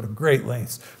Americans will go to great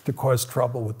lengths to cause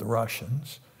trouble with the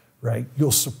Russians, right?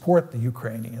 You'll support the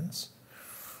Ukrainians.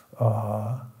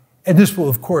 And this will,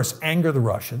 of course, anger the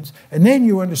Russians. And then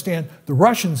you understand the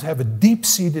Russians have a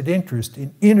deep-seated interest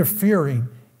in interfering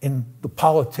in the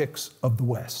politics of the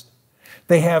West.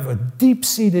 They have a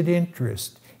deep-seated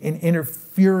interest in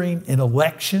interfering in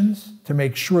elections to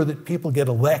make sure that people get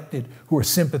elected who are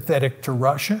sympathetic to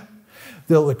Russia.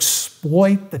 They'll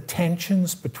exploit the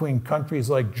tensions between countries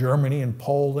like Germany and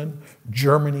Poland,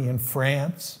 Germany and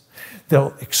France.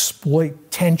 They'll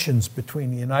exploit tensions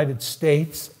between the United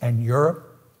States and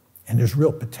Europe, and there's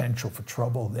real potential for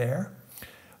trouble there.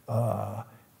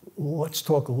 Let's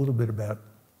talk a little bit about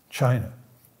China.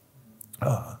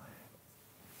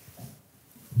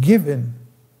 Given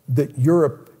that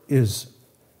Europe is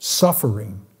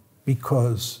suffering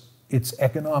because its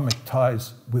economic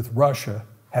ties with Russia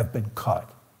have been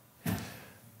cut,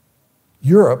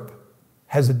 Europe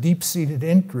has a deep-seated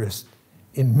interest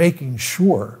in making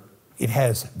sure it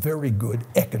has very good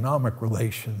economic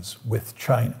relations with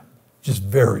China, which is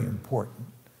very important.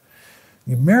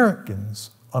 The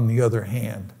Americans, on the other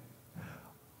hand,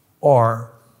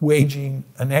 are waging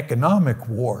an economic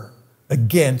war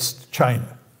against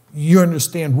China. You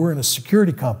understand we're in a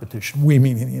security competition, we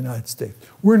mean in the United States.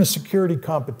 We're in a security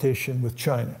competition with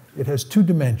China. It has two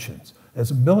dimensions. It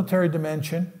has a military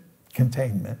dimension,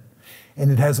 containment, and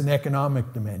it has an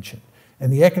economic dimension.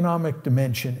 And the economic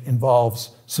dimension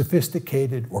involves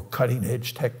sophisticated or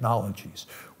cutting-edge technologies.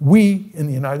 We in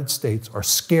the United States are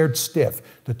scared stiff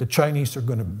that the Chinese are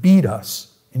going to beat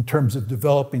us in terms of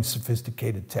developing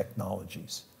sophisticated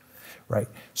technologies, right?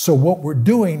 So what we're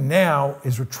doing now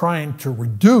is we're trying to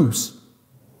reduce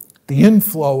the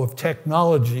inflow of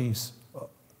technologies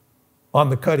on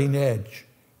the cutting edge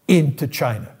into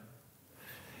China.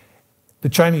 The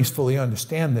Chinese fully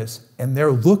understand this, and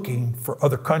they're looking for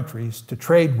other countries to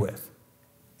trade with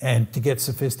and to get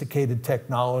sophisticated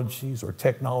technologies or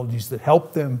technologies that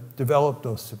help them develop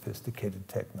those sophisticated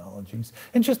technologies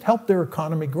and just help their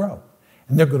economy grow.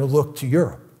 And they're going to look to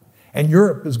Europe. And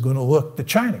Europe is going to look to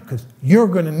China because you're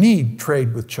going to need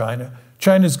trade with China.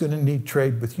 China's going to need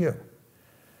trade with you.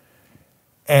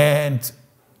 And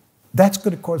that's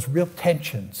going to cause real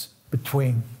tensions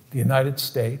between the United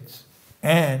States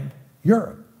and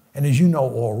Europe. And as you know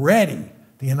already,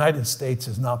 the United States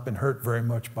has not been hurt very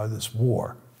much by this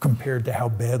war compared to how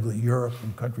badly Europe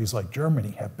and countries like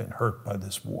Germany have been hurt by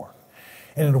this war.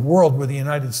 And in a world where the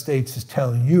United States is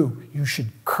telling you you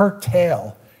should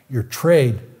curtail your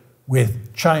trade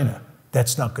with China,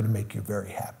 that's not going to make you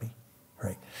very happy,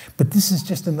 right? But this is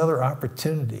just another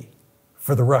opportunity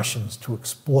for the Russians to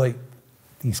exploit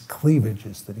these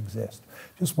cleavages that exist.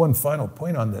 Just one final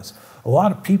point on this. A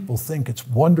lot of people think it's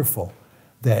wonderful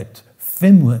that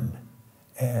Finland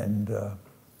and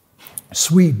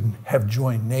Sweden have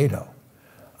joined NATO.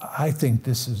 I think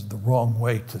this is the wrong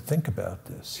way to think about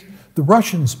this. The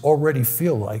Russians already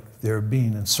feel like they're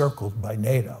being encircled by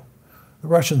NATO. The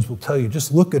Russians will tell you,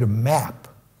 just look at a map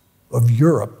of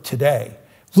Europe today.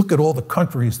 Look at all the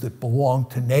countries that belong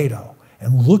to NATO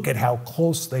and look at how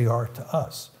close they are to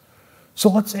us. So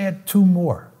let's add two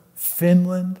more,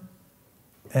 Finland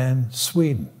and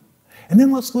Sweden. And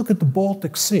then let's look at the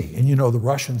Baltic Sea. And you know the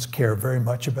Russians care very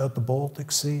much about the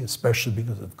Baltic Sea, especially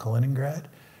because of Kaliningrad.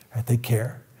 Right? They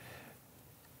care.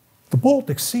 The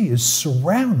Baltic Sea is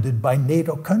surrounded by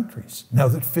NATO countries now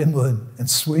that Finland and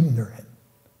Sweden are in.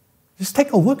 Just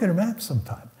take a look at a map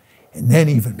sometime. And then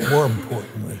even more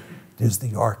importantly, there's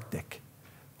the Arctic.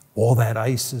 All that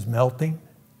ice is melting.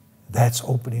 That's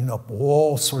opening up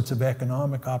all sorts of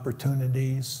economic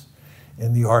opportunities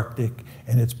in the Arctic,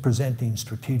 and it's presenting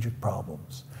strategic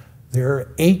problems. There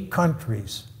are 8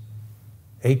 countries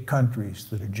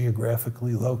that are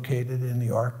geographically located in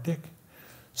the Arctic.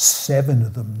 7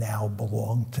 of them now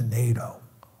belong to NATO.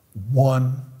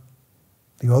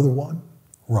 The other one,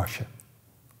 Russia.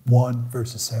 1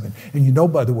 versus 7. And you know,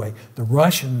 by the way, the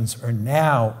Russians are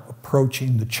now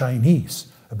approaching the Chinese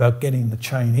about getting the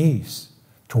Chinese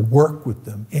to work with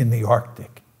them in the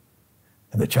Arctic.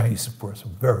 And the Chinese, of course, are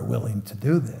very willing to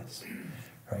do this,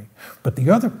 right? But the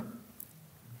other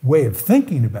way of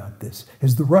thinking about this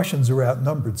is the Russians are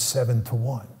outnumbered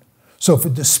 7-1. So if a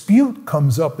dispute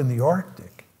comes up in the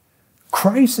Arctic,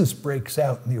 crisis breaks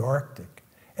out in the Arctic,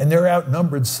 and they're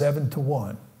outnumbered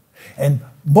 7-1. And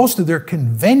most of their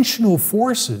conventional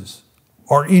forces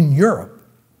are in Europe,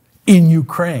 in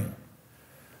Ukraine.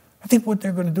 I think what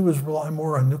they're going to do is rely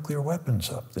more on nuclear weapons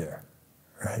up there,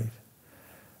 right?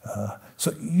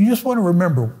 So you just want to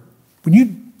remember, when you're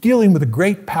dealing with a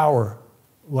great power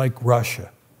like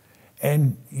Russia,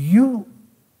 and you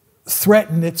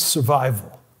threaten its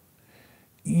survival,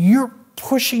 you're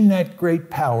pushing that great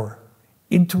power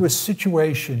into a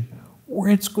situation where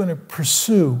it's going to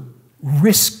pursue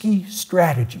risky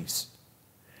strategies.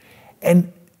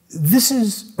 And this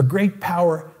is a great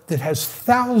power that has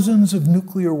thousands of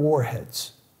nuclear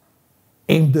warheads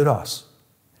aimed at us.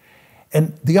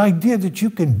 And the idea that you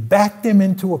can back them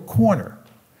into a corner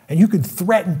and you can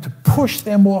threaten to push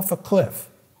them off a cliff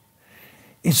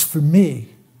is, for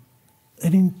me,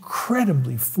 an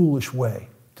incredibly foolish way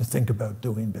to think about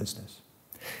doing business.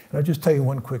 And I'll just tell you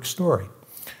one quick story.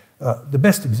 The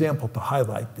best example to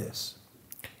highlight this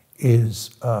is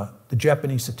the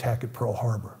Japanese attack at Pearl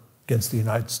Harbor against the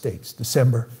United States,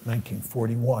 December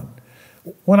 1941.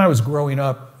 When I was growing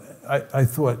up, I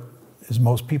thought, as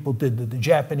most people did, that the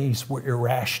Japanese were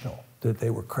irrational, that they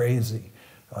were crazy.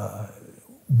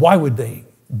 Why would they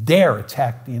dare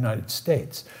attack the United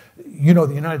States? You know,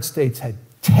 the United States had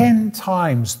 10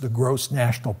 times the gross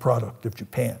national product of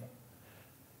Japan.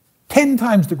 10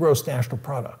 times the gross national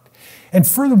product. And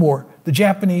furthermore, the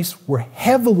Japanese were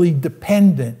heavily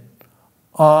dependent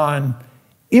on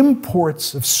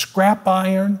imports of scrap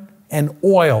iron and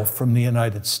oil from the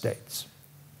United States.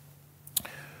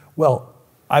 Well,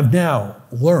 I've now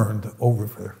learned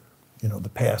over the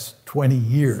past 20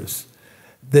 years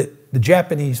that the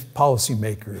Japanese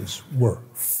policymakers were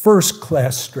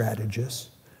first-class strategists.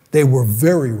 They were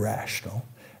very rational,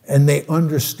 and they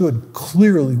understood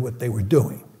clearly what they were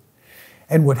doing.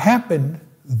 And what happened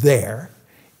there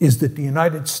is that the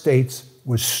United States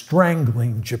was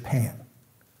strangling Japan.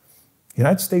 The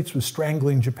United States was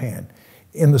strangling Japan.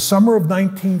 In the summer of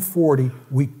 1940,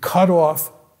 we cut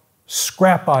off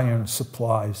scrap iron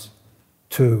supplies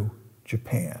to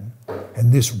Japan,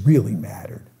 and this really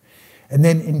mattered. And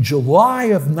then in July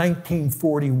of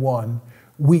 1941,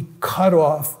 we cut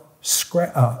off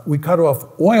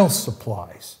oil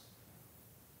supplies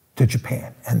to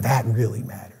Japan, and that really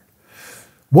mattered.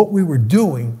 What we were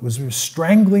doing was we were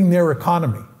strangling their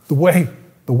economy, the way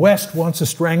the West wants to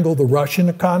strangle the Russian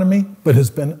economy, but has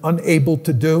been unable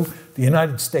to do. The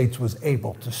United States was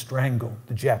able to strangle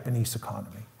the Japanese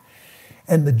economy.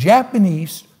 And the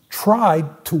Japanese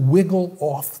tried to wiggle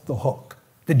off the hook.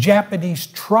 The Japanese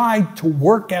tried to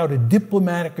work out a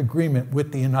diplomatic agreement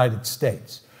with the United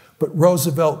States, but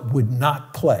Roosevelt would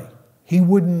not play. He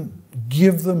wouldn't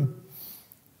give them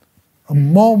a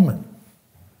moment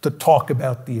to talk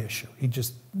about the issue.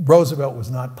 Roosevelt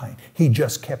was not playing. He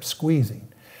just kept squeezing.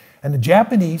 And the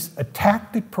Japanese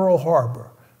attacked at Pearl Harbor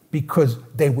because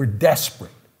they were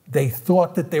desperate. They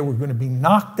thought that they were going to be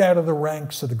knocked out of the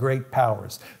ranks of the great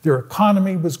powers. Their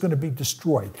economy was going to be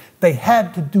destroyed. They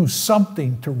had to do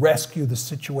something to rescue the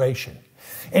situation.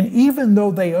 And even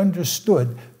though they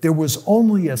understood there was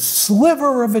only a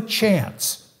sliver of a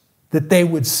chance that they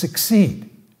would succeed,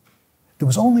 there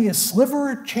was only a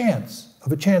sliver of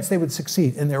a chance they would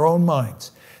succeed in their own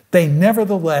minds, they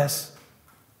nevertheless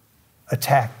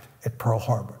attacked at Pearl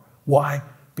Harbor. Why?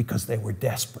 Because they were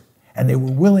desperate. And they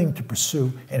were willing to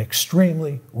pursue an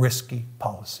extremely risky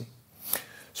policy.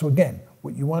 So again,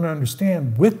 what you want to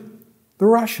understand with the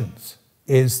Russians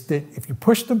is that if you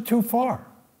push them too far,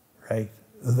 right,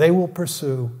 they will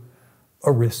pursue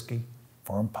a risky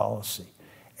foreign policy.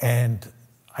 And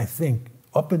I think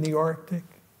up in the Arctic,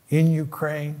 in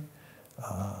Ukraine,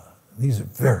 these are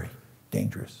very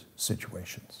dangerous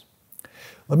situations.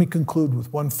 Let me conclude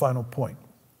with one final point.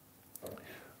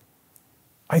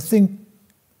 I think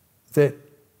that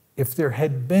if there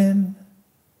had been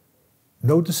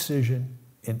no decision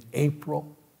in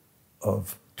April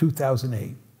of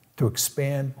 2008 to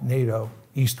expand NATO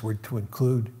eastward to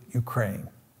include Ukraine,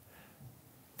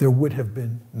 there would have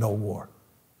been no war.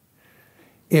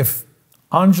 If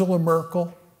Angela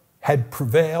Merkel had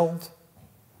prevailed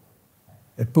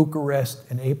at Bucharest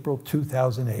in April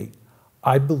 2008,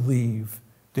 I believe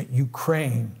that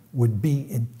Ukraine would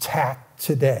be intact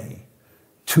today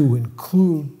to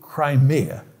include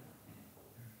Crimea.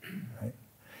 Right?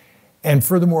 And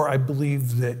furthermore, I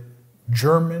believe that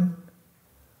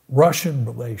German-Russian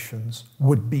relations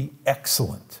would be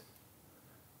excellent.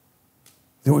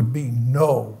 There would be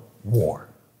no war.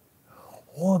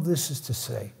 All of this is to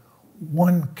say,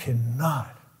 one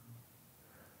cannot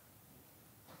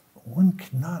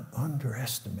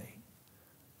underestimate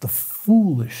the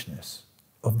foolishness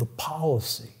of the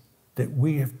policy that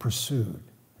we have pursued,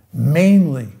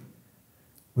 mainly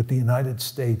with the United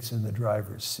States in the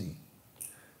driver's seat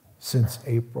since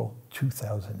April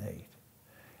 2008.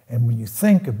 And when you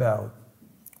think about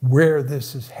where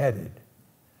this is headed,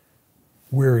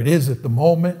 where it is at the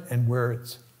moment and where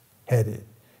it's headed,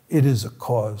 it is a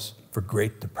cause for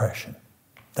great depression.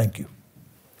 Thank you.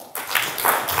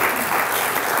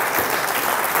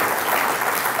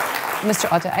 Mr.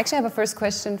 Otte, I actually have a first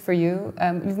question for you.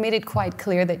 You've made it quite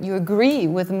clear that you agree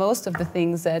with most of the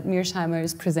things that Mearsheimer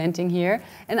is presenting here.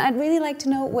 And I'd really like to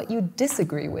know what you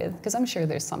disagree with, because I'm sure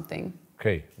there's something.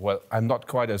 Okay, well, I'm not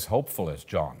quite as hopeful as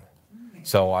John.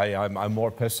 So I'm more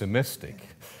pessimistic.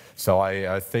 So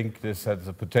I think this has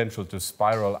the potential to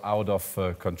spiral out of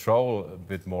control a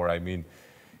bit more. I mean,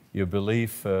 you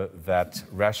believe that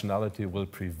rationality will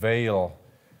prevail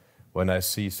when I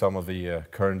see some of the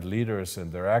current leaders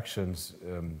and their actions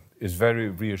is very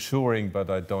reassuring,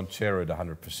 but I don't share it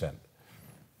 100%.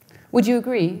 Would you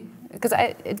agree? Because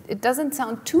it doesn't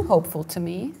sound too hopeful to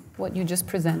me, what you just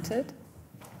presented.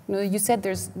 You know, you said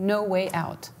there's no way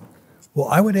out. Well,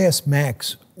 I would ask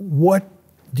Max, what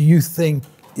do you think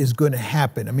is going to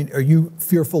happen? I mean, are you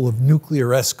fearful of nuclear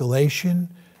escalation?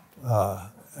 I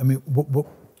mean,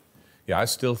 Yeah, I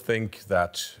still think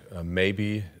that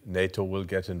maybe NATO will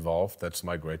get involved. That's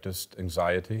my greatest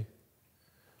anxiety,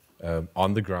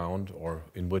 on the ground or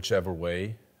in whichever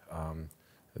way.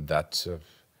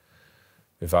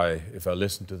 If I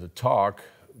listen to the talk,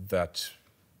 that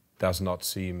does not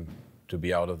seem to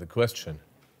be out of the question.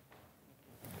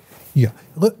 Yeah,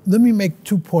 let me make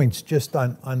 2 points just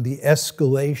on the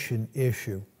escalation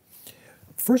issue.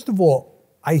 First of all,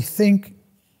 I think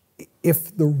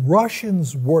if the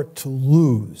Russians were to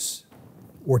lose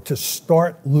or to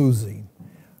start losing,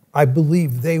 I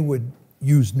believe they would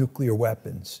use nuclear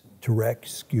weapons to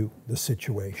rescue the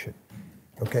situation,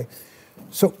 okay?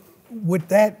 So what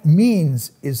that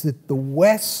means is that the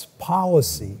West's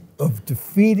policy of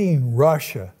defeating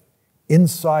Russia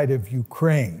inside of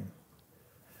Ukraine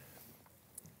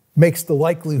makes the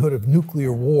likelihood of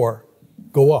nuclear war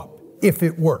go up, if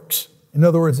it works. In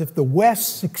other words, if the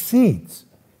West succeeds,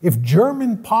 if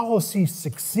German policy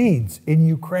succeeds in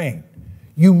Ukraine,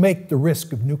 you make the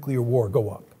risk of nuclear war go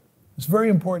up. It's very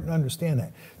important to understand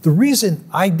that. The reason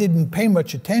I didn't pay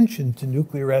much attention to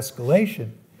nuclear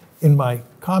escalation in my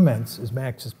comments, as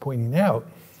Max is pointing out,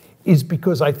 is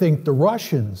because I think the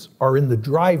Russians are in the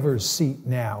driver's seat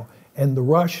now, and the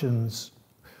Russians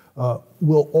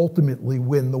will ultimately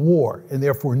win the war, and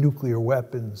therefore nuclear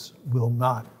weapons will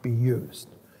not be used.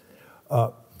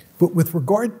 But with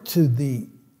regard to the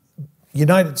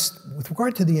United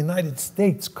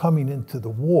States coming into the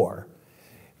war,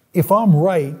 if I'm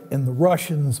right and the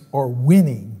Russians are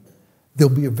winning,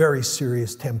 there'll be a very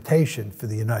serious temptation for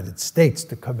the United States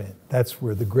to come in. That's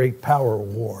where the great power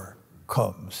war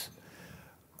comes.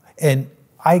 And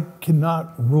I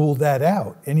cannot rule that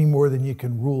out any more than you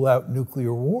can rule out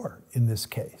nuclear war in this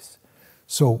case.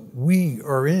 So we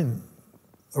are in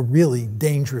a really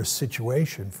dangerous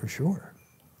situation for sure.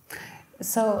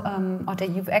 So, Otte,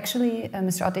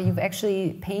 Mr. Otte, you've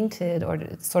actually painted or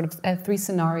sort of 3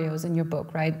 scenarios in your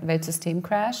book, right? Weltsystem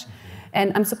crash.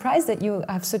 And I'm surprised that you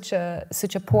have such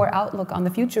a poor outlook on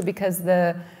the future, because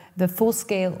the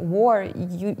full-scale war,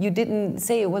 you didn't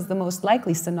say it was the most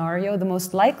likely scenario. The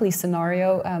most likely scenario,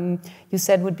 you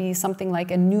said, would be something like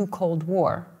a new Cold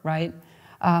War, right?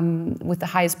 With the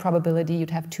highest probability,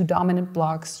 you'd have 2 dominant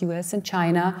blocs, US and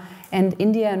China, and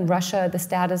India and Russia, the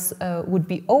status would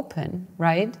be open,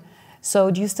 right? So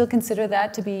do you still consider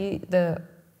that to be the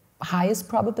highest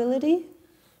probability?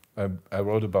 I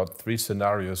wrote about 3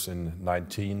 scenarios in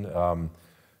 19.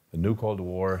 The new Cold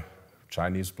War,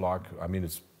 Chinese bloc. I mean,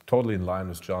 it's totally in line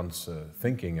with John's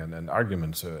thinking and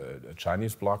arguments. A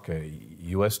Chinese bloc, a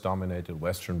US-dominated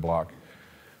Western bloc,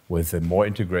 with more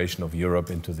integration of Europe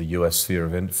into the US sphere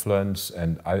of influence.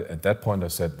 And at that point I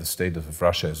said the status of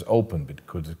Russia is open, but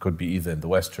it could be either in the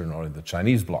Western or in the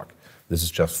Chinese bloc. This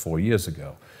is just 4 years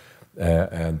ago.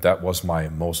 And that was my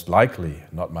most likely,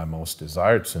 not my most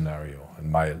desired scenario.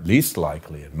 And my least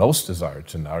likely and most desired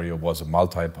scenario was a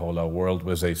multipolar world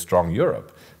with a strong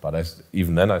Europe. But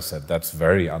even then I said that's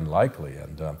very unlikely.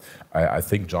 And I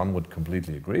think John would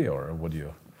completely agree, or would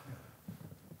you?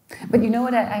 But you know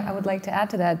what I would like to add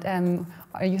to that?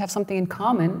 You have something in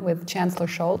common with Chancellor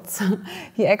Scholz.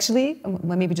 He actually,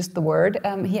 well, maybe just the word,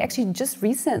 he actually just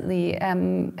recently,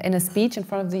 in a speech in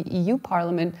front of the EU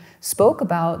Parliament, spoke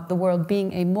about the world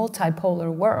being a multipolar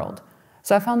world.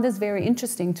 So I found this very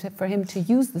interesting for him to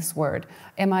use this word.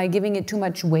 Am I giving it too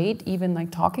much weight, even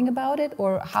like talking about it?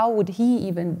 Or how would he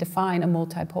even define a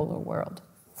multipolar world,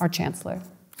 our Chancellor?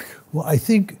 Well, I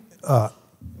think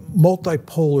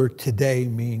multipolar today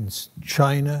means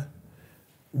China,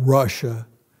 Russia,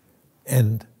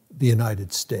 and the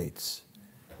United States.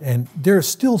 And there are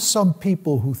still some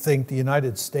people who think the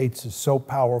United States is so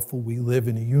powerful we live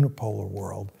in a unipolar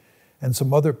world, and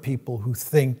some other people who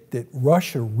think that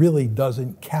Russia really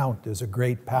doesn't count as a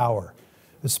great power,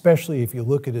 especially if you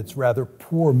look at its rather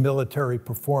poor military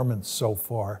performance so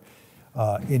far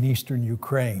in eastern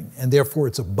Ukraine, and therefore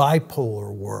it's a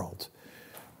bipolar world.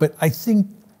 But I think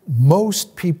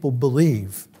most people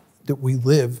believe that we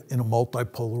live in a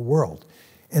multipolar world.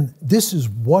 And this is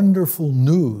wonderful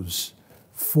news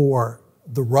for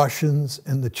the Russians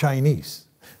and the Chinese,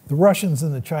 The Russians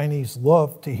and the Chinese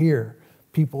love to hear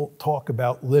people talk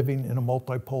about living in a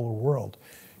multipolar world.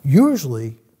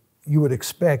 Usually, you would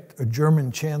expect a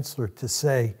German chancellor to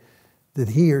say that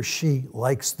he or she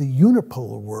likes the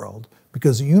unipolar world,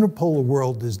 because the unipolar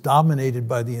world is dominated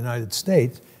by the United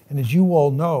States. And as you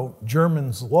all know,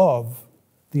 Germans love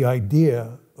the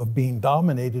idea of being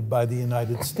dominated by the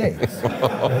United States.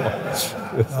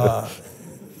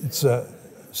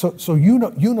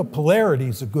 Unipolarity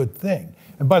is a good thing.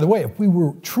 And by the way, if we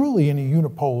were truly in a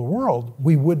unipolar world,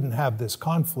 we wouldn't have this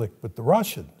conflict with the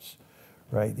Russians,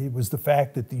 right? It was the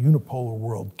fact that the unipolar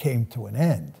world came to an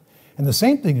end. And the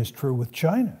same thing is true with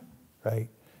China, right?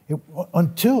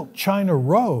 Until China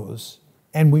rose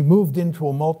and we moved into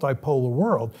a multipolar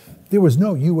world, there was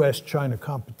no US-China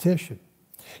competition.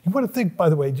 You want to think, by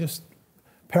the way, just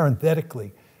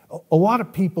parenthetically, a lot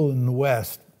of people in the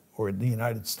West or in the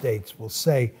United States will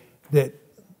say that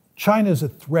China is a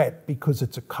threat because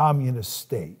it's a communist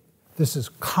state. This is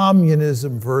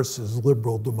communism versus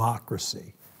liberal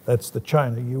democracy. That's the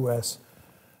China-US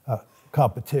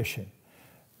competition.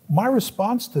 My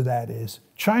response to that is,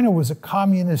 China was a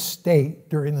communist state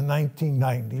during the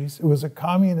 1990s. It was a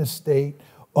communist state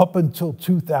up until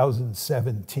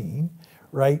 2017,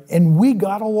 right? And we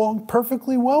got along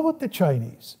perfectly well with the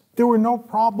Chinese. There were no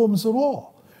problems at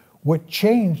all. What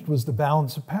changed was the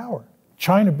balance of power.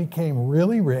 China became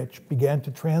really rich, began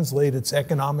to translate its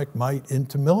economic might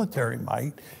into military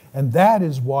might, and that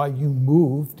is why you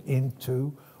moved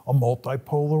into a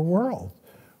multipolar world.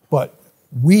 But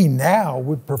we now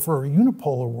would prefer a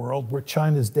unipolar world where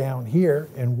China's down here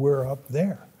and we're up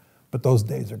there. But those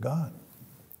days are gone.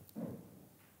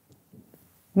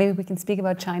 Maybe we can speak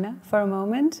about China for a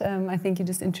moment. I think you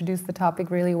just introduced the topic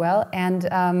really well. And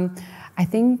I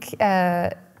think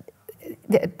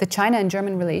the China and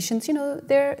German relations, you know,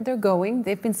 they're going.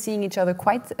 They've been seeing each other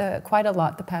quite a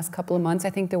lot the past couple of months. I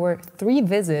think there were 3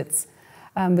 visits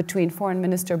between Foreign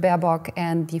Minister Baerbock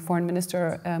and the Foreign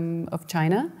Minister of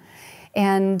China.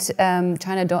 And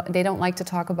China, they don't like to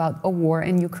talk about a war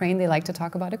in Ukraine. They like to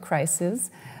talk about a crisis.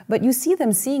 But you see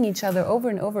them seeing each other over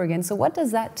and over again. So what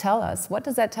does that tell us? What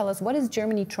does that tell us? What is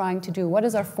Germany trying to do? What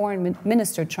is our foreign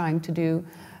minister trying to do?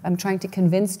 Trying to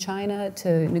convince China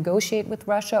to negotiate with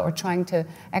Russia, or trying to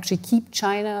actually keep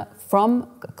China from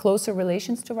closer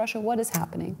relations to Russia? What is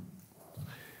happening?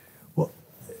 Well,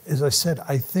 as I said,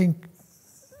 I think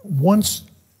once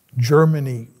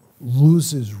Germany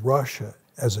loses Russia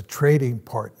as a trading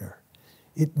partner,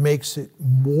 it makes it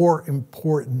more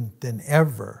important than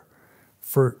ever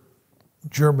for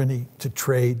Germany to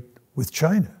trade with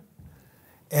China.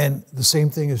 And the same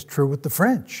thing is true with the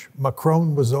French.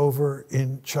 Macron was over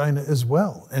in China as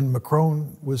well, and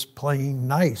Macron was playing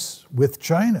nice with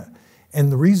China.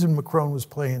 And the reason Macron was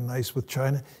playing nice with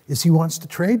China is he wants to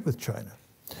trade with China.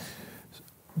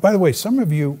 By the way, some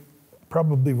of you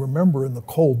probably remember in the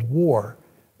Cold War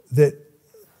that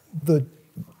the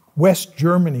West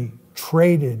Germany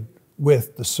traded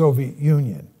with the Soviet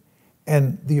Union,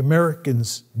 and the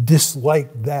Americans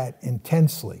disliked that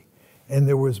intensely. And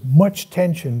there was much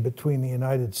tension between the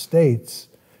United States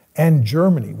and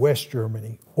Germany, West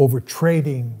Germany, over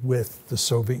trading with the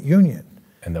Soviet Union.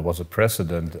 And there was a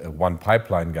precedent. One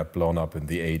pipeline got blown up in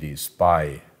the 80s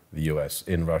by the US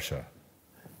in Russia.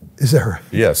 Is that right?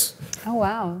 Yes. Oh,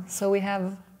 wow. So we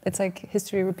have, it's like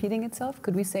history repeating itself.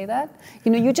 Could we say that?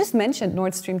 You know, you just mentioned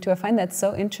Nord Stream 2. I find that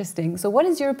so interesting. So what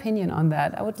is your opinion on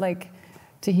that? I would like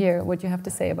to hear what you have to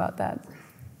say about that.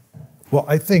 Well,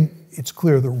 I think it's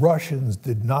clear the Russians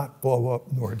did not blow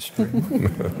up Nord Stream.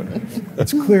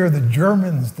 It's clear the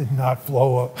Germans did not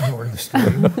blow up Nord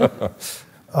Stream.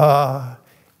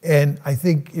 And I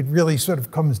think it really sort of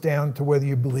comes down to whether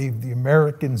you believe the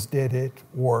Americans did it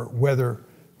or whether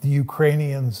the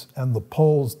Ukrainians and the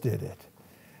Poles did it.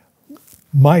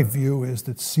 My view is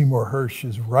that Seymour Hersh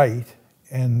is right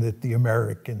and that the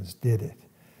Americans did it.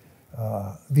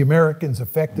 The Americans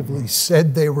effectively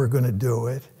said they were going to do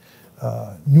it.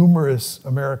 Numerous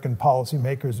American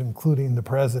policymakers, including the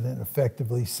president,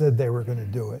 effectively said they were going to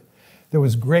do it. There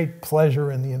was great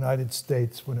pleasure in the United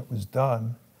States when it was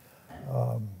done.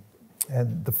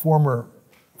 And the former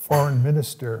foreign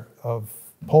minister of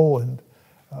Poland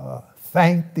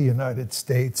thanked the United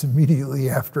States immediately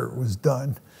after it was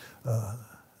done,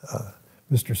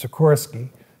 Mr. Sikorsky.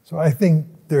 So I think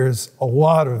there's a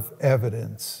lot of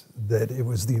evidence that it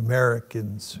was the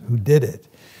Americans who did it.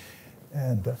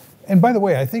 And by the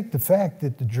way, I think the fact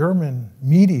that the German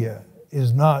media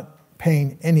is not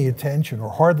paying any attention or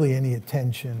hardly any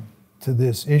attention to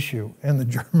this issue, and the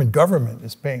German government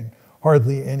is paying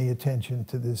hardly any attention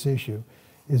to this issue,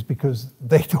 is because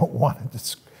they don't want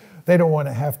to they don't want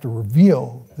to have to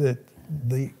reveal that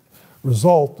the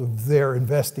result of their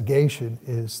investigation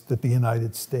is that the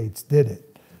United States did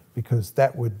it, because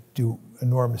that would do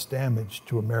enormous damage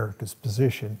to America's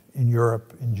position in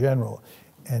Europe in general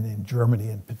and in Germany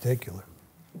in particular.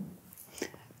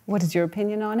 What is your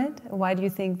opinion on it? Why do you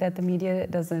think that the media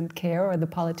doesn't care or the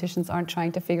politicians aren't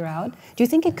trying to figure out? Do you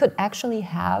think it could actually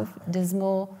have a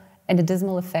dismal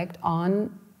effect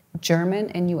on German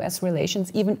and US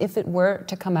relations, even if it were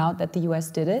to come out that the US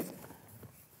did it?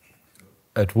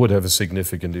 It would have a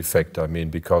significant effect, I mean,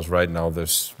 because right now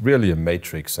there's really a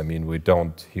matrix. I mean, we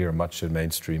don't hear much in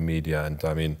mainstream media, and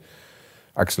I mean,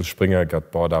 Axel Springer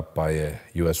got bought up by a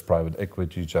US private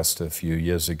equity just a few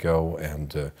years ago,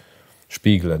 and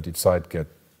Spiegel and Die Zeit get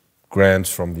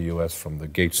grants from the US, from the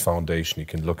Gates Foundation. You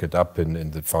can look it up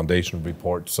in the foundation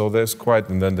report. So there's quite,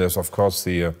 and then there's of course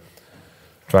the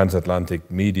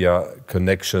transatlantic media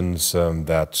connections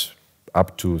that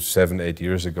up to 7-8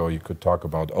 years ago you could talk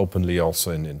about openly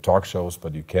also in talk shows,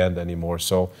 but you can't anymore.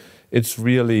 So it's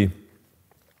really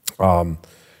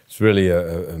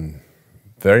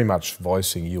very much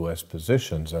voicing US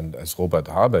positions. And as Robert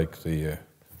Habeck, the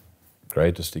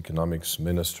greatest economics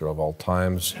minister of all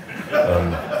times,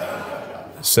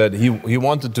 said he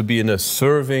wanted to be in a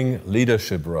serving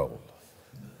leadership role.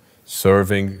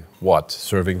 Serving what?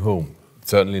 Serving whom?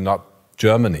 Certainly not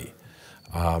Germany.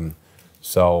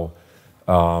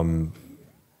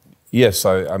 Yes,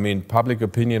 I mean, public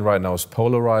opinion right now is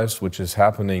polarized, which is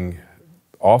happening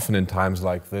often in times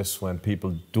like this when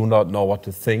people do not know what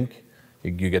to think.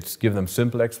 You give them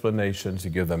simple explanations,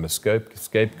 you give them a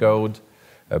scapegoat.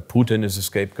 Putin is a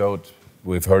scapegoat.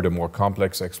 We've heard a more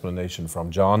complex explanation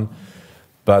from John.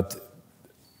 But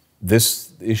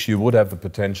this issue would have the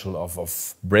potential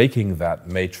of breaking that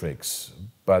matrix.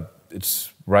 But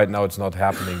right now it's not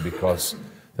happening because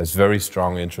there's very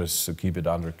strong interests to keep it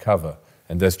under cover.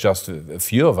 And there's just a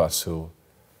few of us who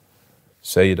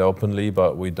say it openly,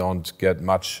 but we don't get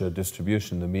much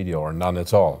distribution in the media, or none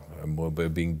at all. And we're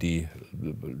being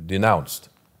denounced.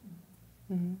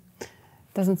 Mm-hmm.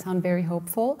 Doesn't sound very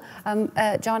hopeful.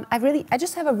 John, I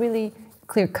just have a really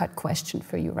clear-cut question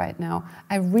for you right now.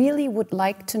 I really would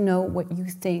like to know what you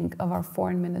think of our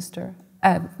foreign minister,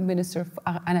 Minister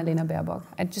Annalena Baerbock.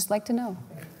 I'd just like to know.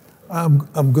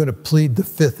 I'm going to plead the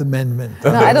Fifth Amendment.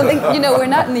 No, I don't think, we're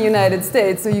not in the United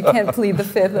States, so you can't plead the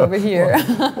Fifth over here.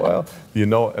 Well,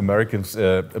 Americans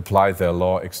apply their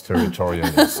law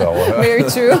exterritorially, so... Very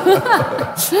true.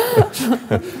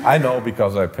 I know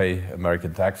because I pay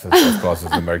American taxes, of course,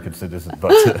 as an American citizen,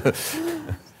 but...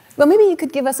 Well, maybe you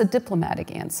could give us a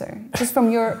diplomatic answer, just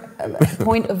from your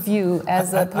point of view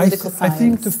as a political science I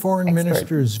think the foreign expert.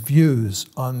 minister's views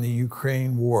on the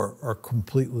Ukraine war are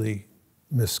completely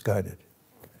misguided.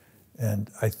 And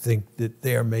I think that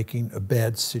they are making a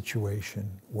bad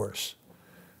situation worse.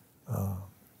 I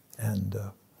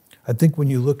think when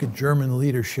you look at German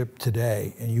leadership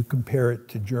today and you compare it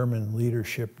to German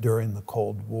leadership during the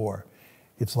Cold War,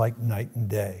 it's like night and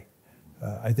day.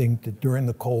 I think that during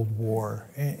the Cold War,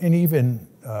 and even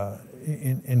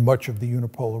in much of the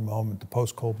unipolar moment, the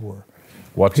post-Cold War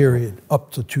period up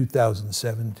to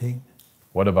 2017.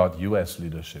 What about US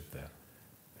leadership there?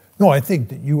 No, I think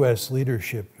that U.S.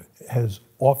 leadership has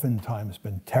oftentimes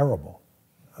been terrible,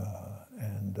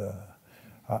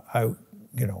 I'm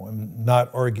not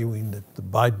arguing that the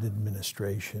Biden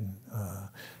administration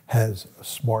has a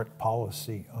smart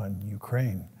policy on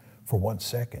Ukraine for 1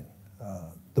 second.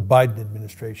 The Biden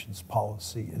administration's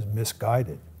policy is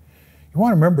misguided. You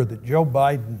want to remember that Joe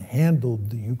Biden handled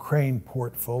the Ukraine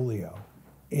portfolio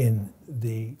in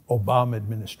the Obama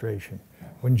administration.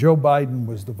 When Joe Biden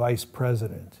was the vice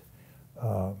president,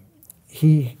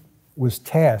 he was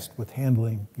tasked with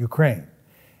handling Ukraine.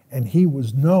 And he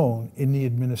was known in the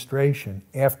administration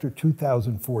after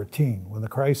 2014, when the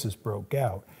crisis broke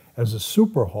out, as a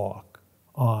super hawk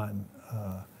on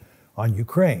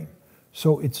Ukraine.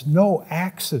 So it's no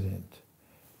accident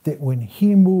that when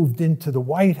he moved into the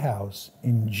White House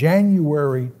in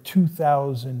January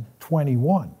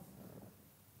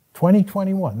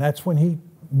 2021, that's when he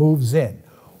moves in.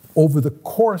 Over the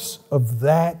course of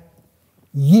that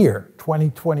year,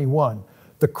 2021,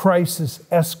 the crisis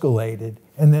escalated,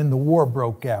 and then the war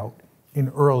broke out in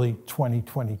early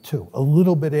 2022, a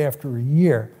little bit after a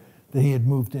year that he had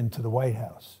moved into the White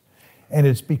House. And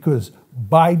it's because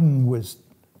Biden was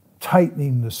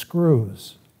tightening the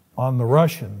screws on the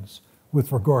Russians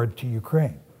with regard to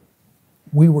Ukraine.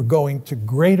 We were going to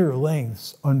greater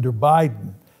lengths under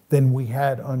Biden than we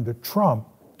had under Trump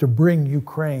to bring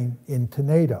Ukraine into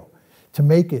NATO, to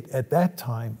make it, at that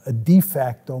time, a de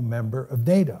facto member of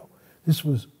NATO. This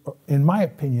was, in my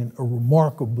opinion, a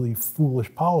remarkably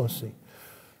foolish policy.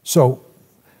 So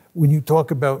when you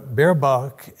talk about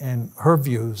Baerbock and her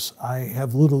views, I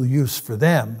have little use for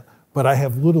them, but I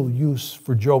have little use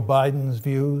for Joe Biden's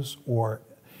views or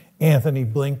Anthony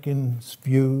Blinken's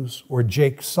views or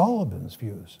Jake Sullivan's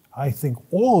views. I think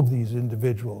all of these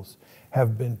individuals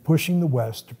have been pushing the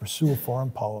West to pursue a foreign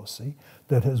policy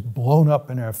that has blown up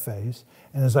in our face,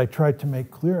 and as I tried to make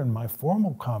clear in my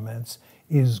formal comments,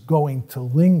 is going to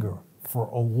linger for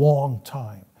a long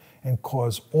time and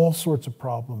cause all sorts of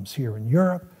problems here in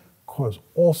Europe, cause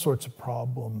all sorts of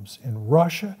problems in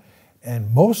Russia,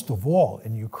 and most of all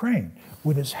in Ukraine.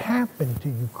 What has happened to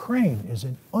Ukraine is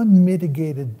an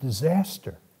unmitigated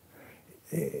disaster.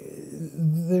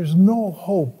 There's no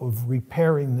hope of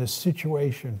repairing this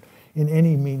situation in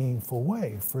any meaningful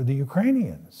way for the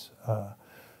Ukrainians.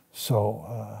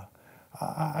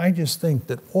 I just think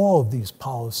that all of these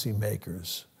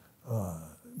policymakers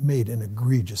made an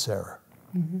egregious error.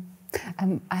 Mm-hmm.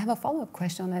 I have a follow-up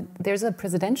question on that. There's a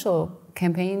presidential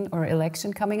campaign or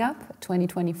election coming up,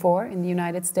 2024, in the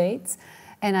United States.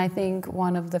 And I think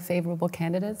one of the favorable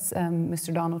candidates,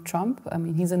 Mr. Donald Trump, I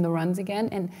mean, he's in the runs again.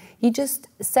 And he just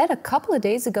said a couple of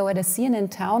days ago at a CNN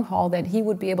town hall that he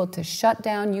would be able to shut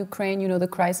down Ukraine, you know, the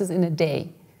crisis, in a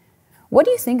day. What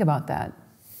do you think about that?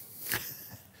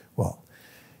 Well,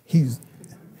 he's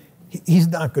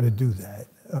not going to do that.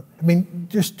 I mean,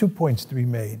 just 2 points to be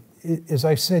made. As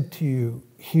I said to you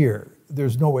here,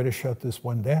 there's no way to shut this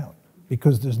one down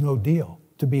because there's no deal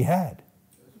to be had.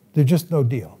 There's just no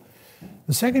deal.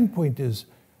 The second point is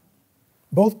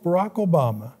both Barack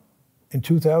Obama in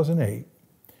 2008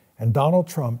 and Donald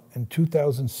Trump in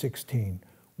 2016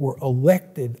 were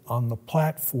elected on the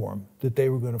platform that they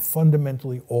were going to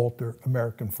fundamentally alter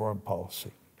American foreign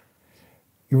policy.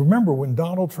 You remember when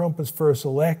Donald Trump was first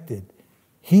elected,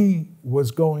 he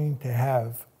was going to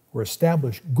have or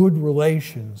establish good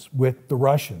relations with the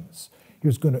Russians. He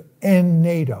was going to end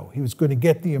NATO. He was going to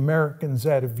get the Americans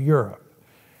out of Europe,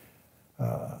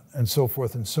 and so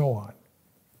forth and so on.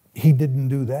 He didn't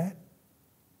do that.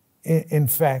 In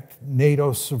fact,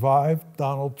 NATO survived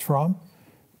Donald Trump.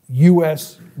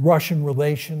 U.S.-Russian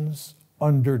relations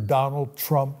under Donald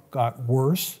Trump got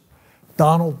worse.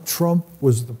 Donald Trump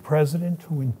was the president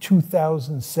who in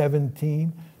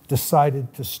 2017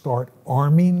 decided to start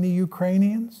arming the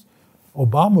Ukrainians.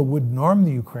 Obama wouldn't arm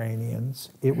the Ukrainians.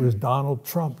 It was Donald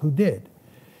Trump who did.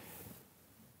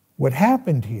 What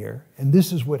happened here, and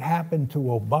this is what happened to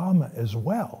Obama as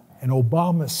well, and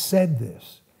Obama said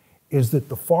this, is that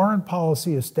the foreign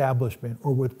policy establishment,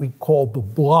 or what we call the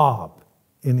blob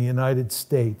in the United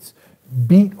States,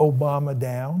 beat Obama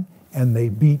down and they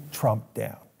beat Trump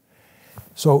down.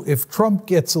 So if Trump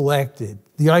gets elected,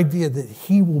 the idea that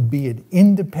he will be an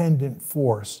independent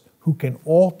force who can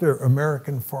alter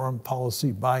American foreign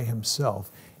policy by himself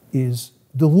is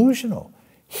delusional.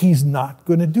 He's not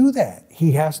going to do that.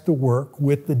 He has to work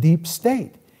with the deep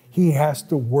state. He has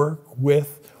to work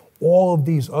with all of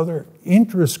these other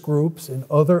interest groups and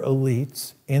other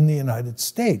elites in the United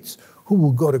States who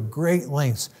will go to great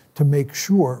lengths to make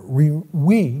sure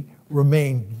we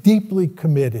remain deeply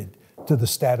committed to the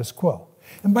status quo.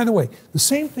 And by the way, the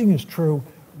same thing is true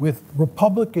with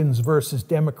Republicans versus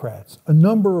Democrats. A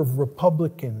number of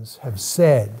Republicans have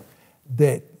said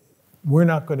that we're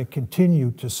not going to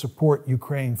continue to support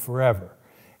Ukraine forever.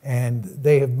 And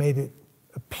they have made it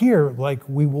appear like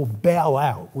we will bail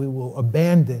out, we will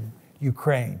abandon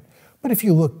Ukraine. But if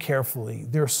you look carefully,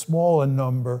 they're small in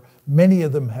number. Many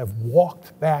of them have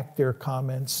walked back their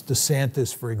comments.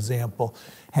 DeSantis, for example,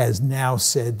 has now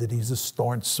said that he's a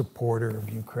staunch supporter of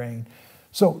Ukraine.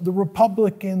 So the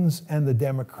Republicans and the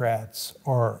Democrats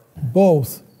are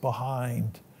both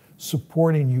behind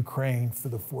supporting Ukraine for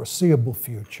the foreseeable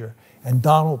future. And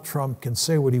Donald Trump can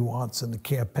say what he wants in the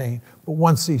campaign, but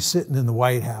once he's sitting in the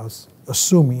White House,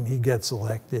 assuming he gets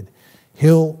elected,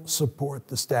 he'll support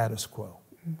the status quo.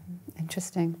 Mm-hmm.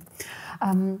 Interesting.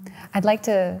 I'd like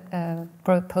to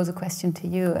pose a question to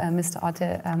you, Mr.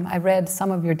 Otte. I read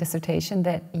some of your dissertation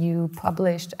that you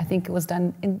published, I think it was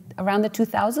done around the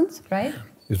 2000s, right?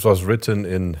 It was written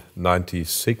in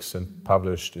 '96 and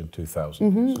published in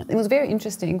 2000. Mm-hmm. It was very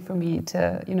interesting for me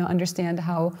to understand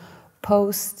how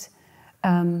post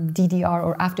DDR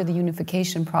or after the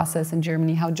unification process in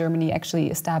Germany, how Germany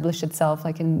actually established itself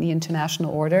like in the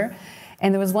international order.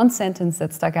 And there was one sentence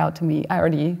that stuck out to me, I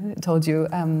already told you,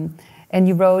 and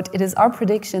you wrote, "It is our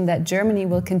prediction that Germany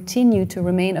will continue to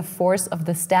remain a force of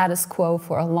the status quo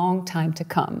for a long time to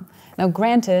come." Now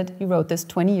granted, you wrote this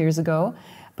 20 years ago,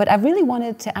 But I really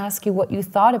wanted to ask you what you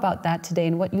thought about that today,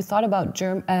 and what you thought about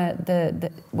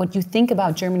what you think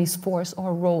about Germany's force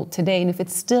or role today, and if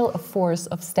it's still a force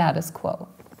of status quo.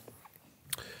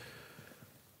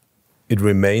 It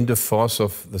remained a force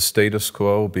of the status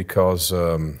quo because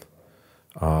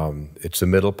it's a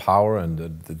middle power, and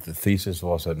the thesis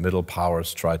was that middle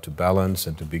powers try to balance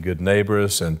and to be good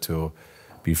neighbors and to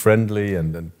be friendly,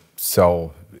 and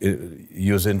so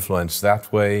use influence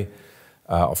that way.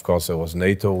 Of course, there was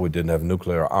NATO, we didn't have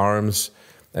nuclear arms,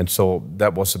 and so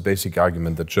that was the basic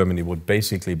argument that Germany would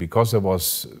basically, because there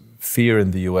was fear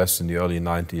in the US in the early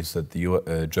 90s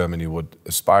that Germany would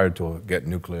aspire to get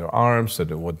nuclear arms, that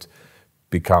it would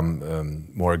become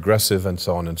more aggressive and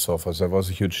so on and so forth. There was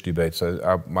a huge debate.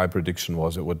 So my prediction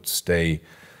was it would stay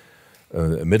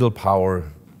a middle power,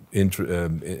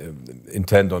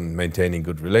 intent on maintaining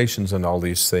good relations and all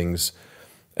these things.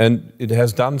 And it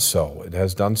has done so. It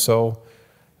has done so.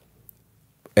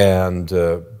 And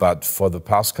but for the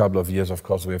past couple of years, of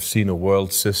course, we have seen a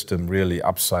world system really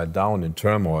upside down in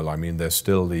turmoil. I mean, there's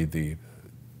still the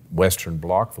Western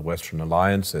Bloc, the Western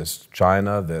Alliance. There's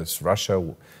China. There's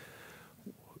Russia.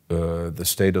 The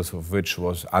status of which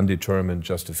was undetermined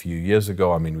just a few years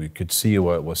ago. I mean, we could see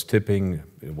where it was tipping.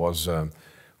 It was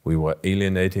we were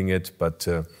alienating it, but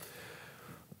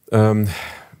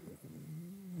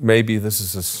maybe this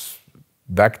is a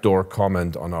backdoor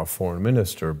comment on our foreign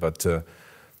minister, but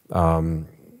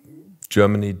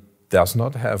Germany does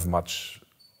not have much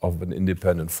of an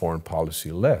independent foreign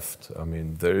policy left. I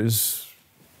mean,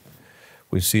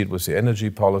 we see it with the energy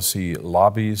policy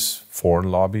lobbies,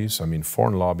 foreign lobbies. I mean,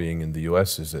 foreign lobbying in the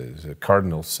US is a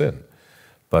cardinal sin.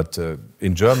 But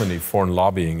in Germany, foreign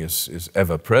lobbying is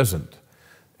ever present.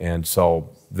 And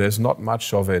so there's not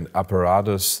much of an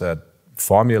apparatus that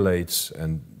formulates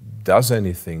and does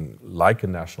anything like a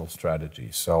national strategy.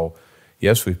 So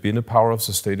yes, we've been a power of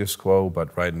the status quo,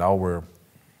 but right now we're,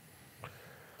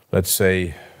 let's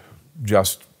say,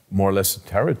 just more or less a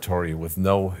territory with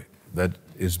that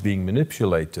is being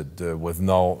manipulated with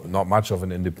not much of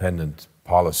an independent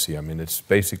policy. I mean, it's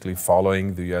basically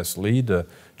following the US lead.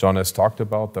 John has talked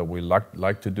about that we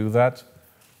like to do that.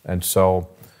 And so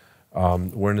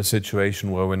we're in a situation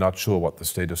where we're not sure what the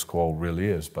status quo really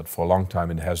is, but for a long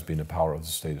time it has been a power of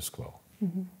the status quo.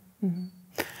 Mm-hmm.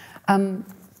 Mm-hmm.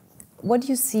 What do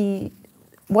you see,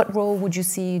 what role would you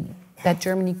see that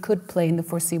Germany could play in the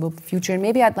foreseeable future? And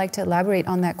maybe I'd like to elaborate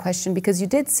on that question, because you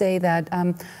did say that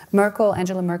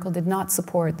Angela Merkel did not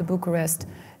support the Bucharest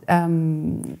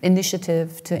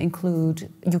initiative to include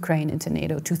Ukraine into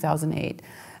NATO 2008.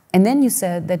 And then you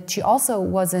said that she also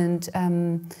wasn't,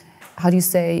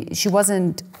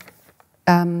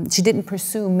 she didn't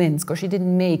pursue Minsk, or she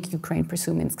didn't make Ukraine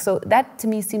pursue Minsk. So that to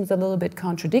me seems a little bit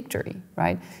contradictory,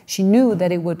 right? She knew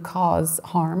that it would cause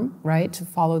harm, right, to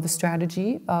follow the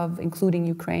strategy of including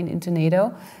Ukraine into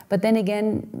NATO. But then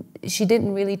again, she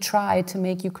didn't really try to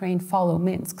make Ukraine follow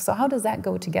Minsk. So how does that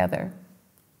go together?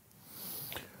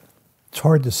 It's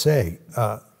hard to say.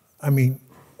 I mean,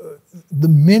 the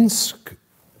Minsk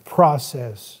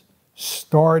process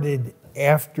started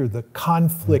after the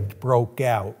conflict broke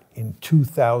out in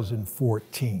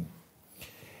 2014.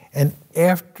 And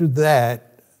after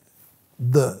that,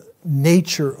 the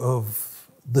nature of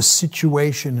the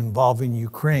situation involving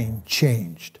Ukraine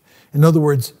changed. In other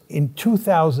words, in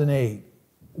 2008,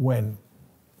 when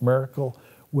Merkel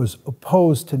was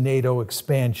opposed to NATO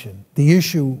expansion, the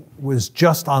issue was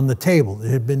just on the table.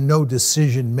 There had been no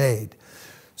decision made.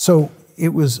 So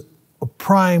it was a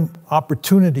prime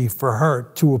opportunity for her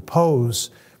to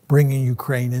oppose bringing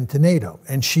Ukraine into NATO,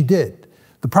 and she did.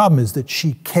 The problem is that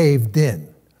she caved in,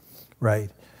 right?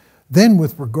 Then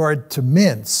with regard to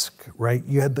Minsk, right,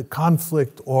 you had the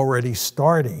conflict already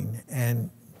starting, and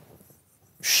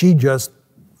she just,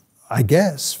 I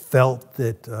guess, felt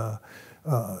that,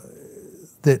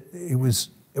 that it was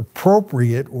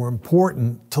appropriate or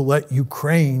important to let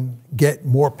Ukraine get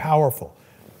more powerful,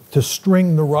 to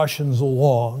string the Russians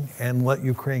along and let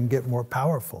Ukraine get more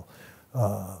powerful.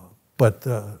 But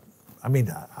I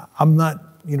mean, I'm not,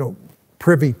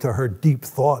 privy to her deep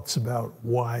thoughts about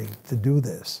why to do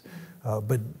this.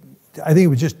 But I think it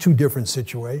was just two different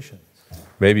situations.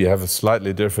 Maybe you have a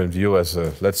slightly different view as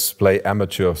a, let's play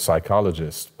amateur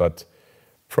psychologist, but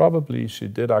probably she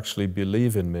did actually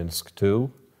believe in Minsk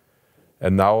too.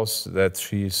 And now that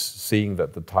she's seeing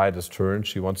that the tide has turned,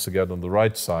 she wants to get on the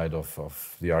right side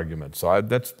of the argument. So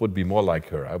that would be more like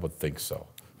her, I would think so.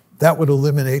 That would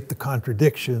eliminate the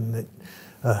contradiction that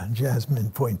Jasmin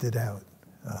pointed out.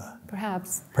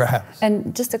 Perhaps. Perhaps.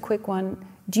 And just a quick one.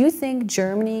 Do you think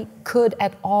Germany could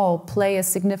at all play a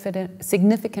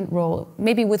significant role,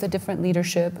 maybe with a different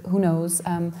leadership, who knows,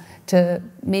 to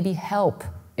maybe help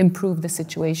improve the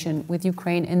situation with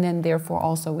Ukraine and then therefore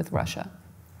also with Russia?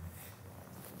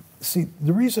 See,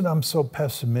 the reason I'm so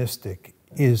pessimistic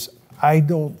is I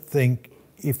don't think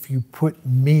if you put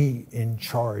me in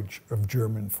charge of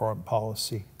German foreign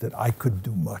policy that I could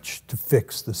do much to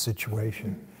fix the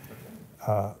situation.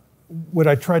 What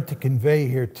I tried to convey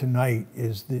here tonight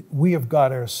is that we have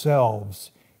got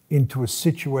ourselves into a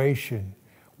situation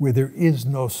where there is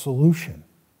no solution.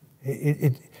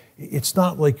 It's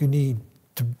not like you need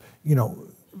to,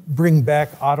 bring back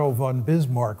Otto von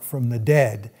Bismarck from the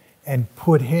dead and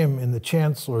put him in the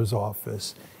chancellor's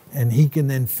office, and he can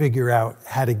then figure out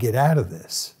how to get out of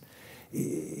this.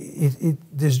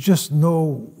 There's just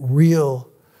no real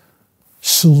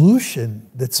solution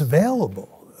that's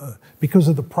available because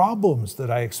of the problems that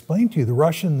I explained to you. The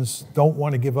Russians don't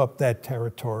want to give up that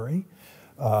territory.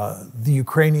 The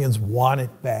Ukrainians want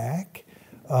it back.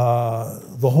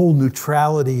 The whole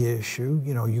neutrality issue,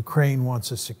 Ukraine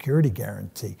wants a security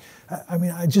guarantee. I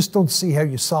mean, I just don't see how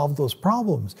you solve those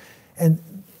problems. And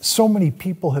so many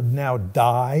people have now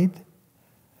died,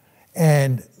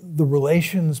 and the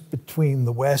relations between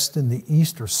the West and the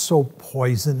East are so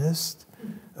poisonous.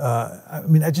 I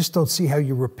mean, I just don't see how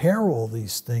you repair all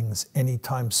these things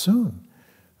anytime soon.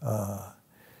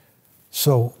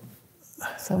 So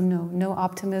no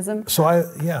optimism? So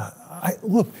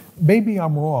look, maybe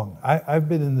I'm wrong. I've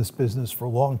been in this business for a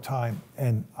long time,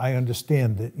 and I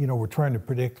understand that, we're trying to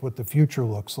predict what the future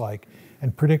looks like,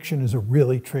 and prediction is a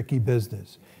really tricky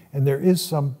business. And there is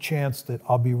some chance that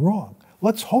I'll be wrong.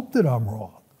 Let's hope that I'm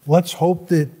wrong. Let's hope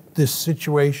that this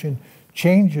situation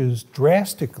changes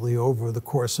drastically over the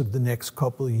course of the next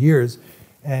couple of years,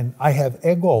 and I have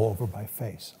egg all over my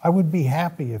face. I would be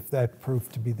happy if that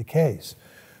proved to be the case.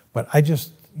 But I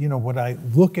just, when I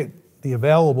look at the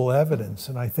available evidence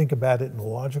and I think about it in a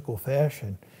logical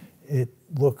fashion, it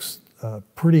looks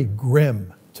pretty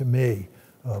grim to me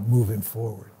moving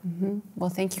forward. Mm-hmm.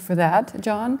 Well, thank you for that,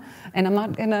 John. And I'm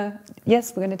not gonna,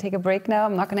 yes, we're gonna take a break now.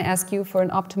 I'm not gonna ask you for an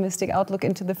optimistic outlook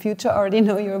into the future. I already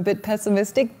know you're a bit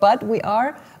pessimistic, but we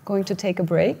are going to take a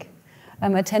break. A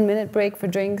 10-minute break for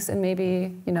drinks and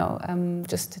maybe,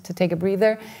 just to take a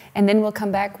breather. And then we'll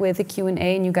come back with a Q&A,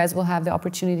 and you guys will have the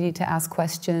opportunity to ask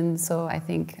questions. So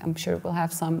I'm sure we'll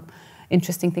have some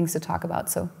interesting things to talk about.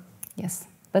 So yes,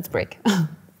 let's break.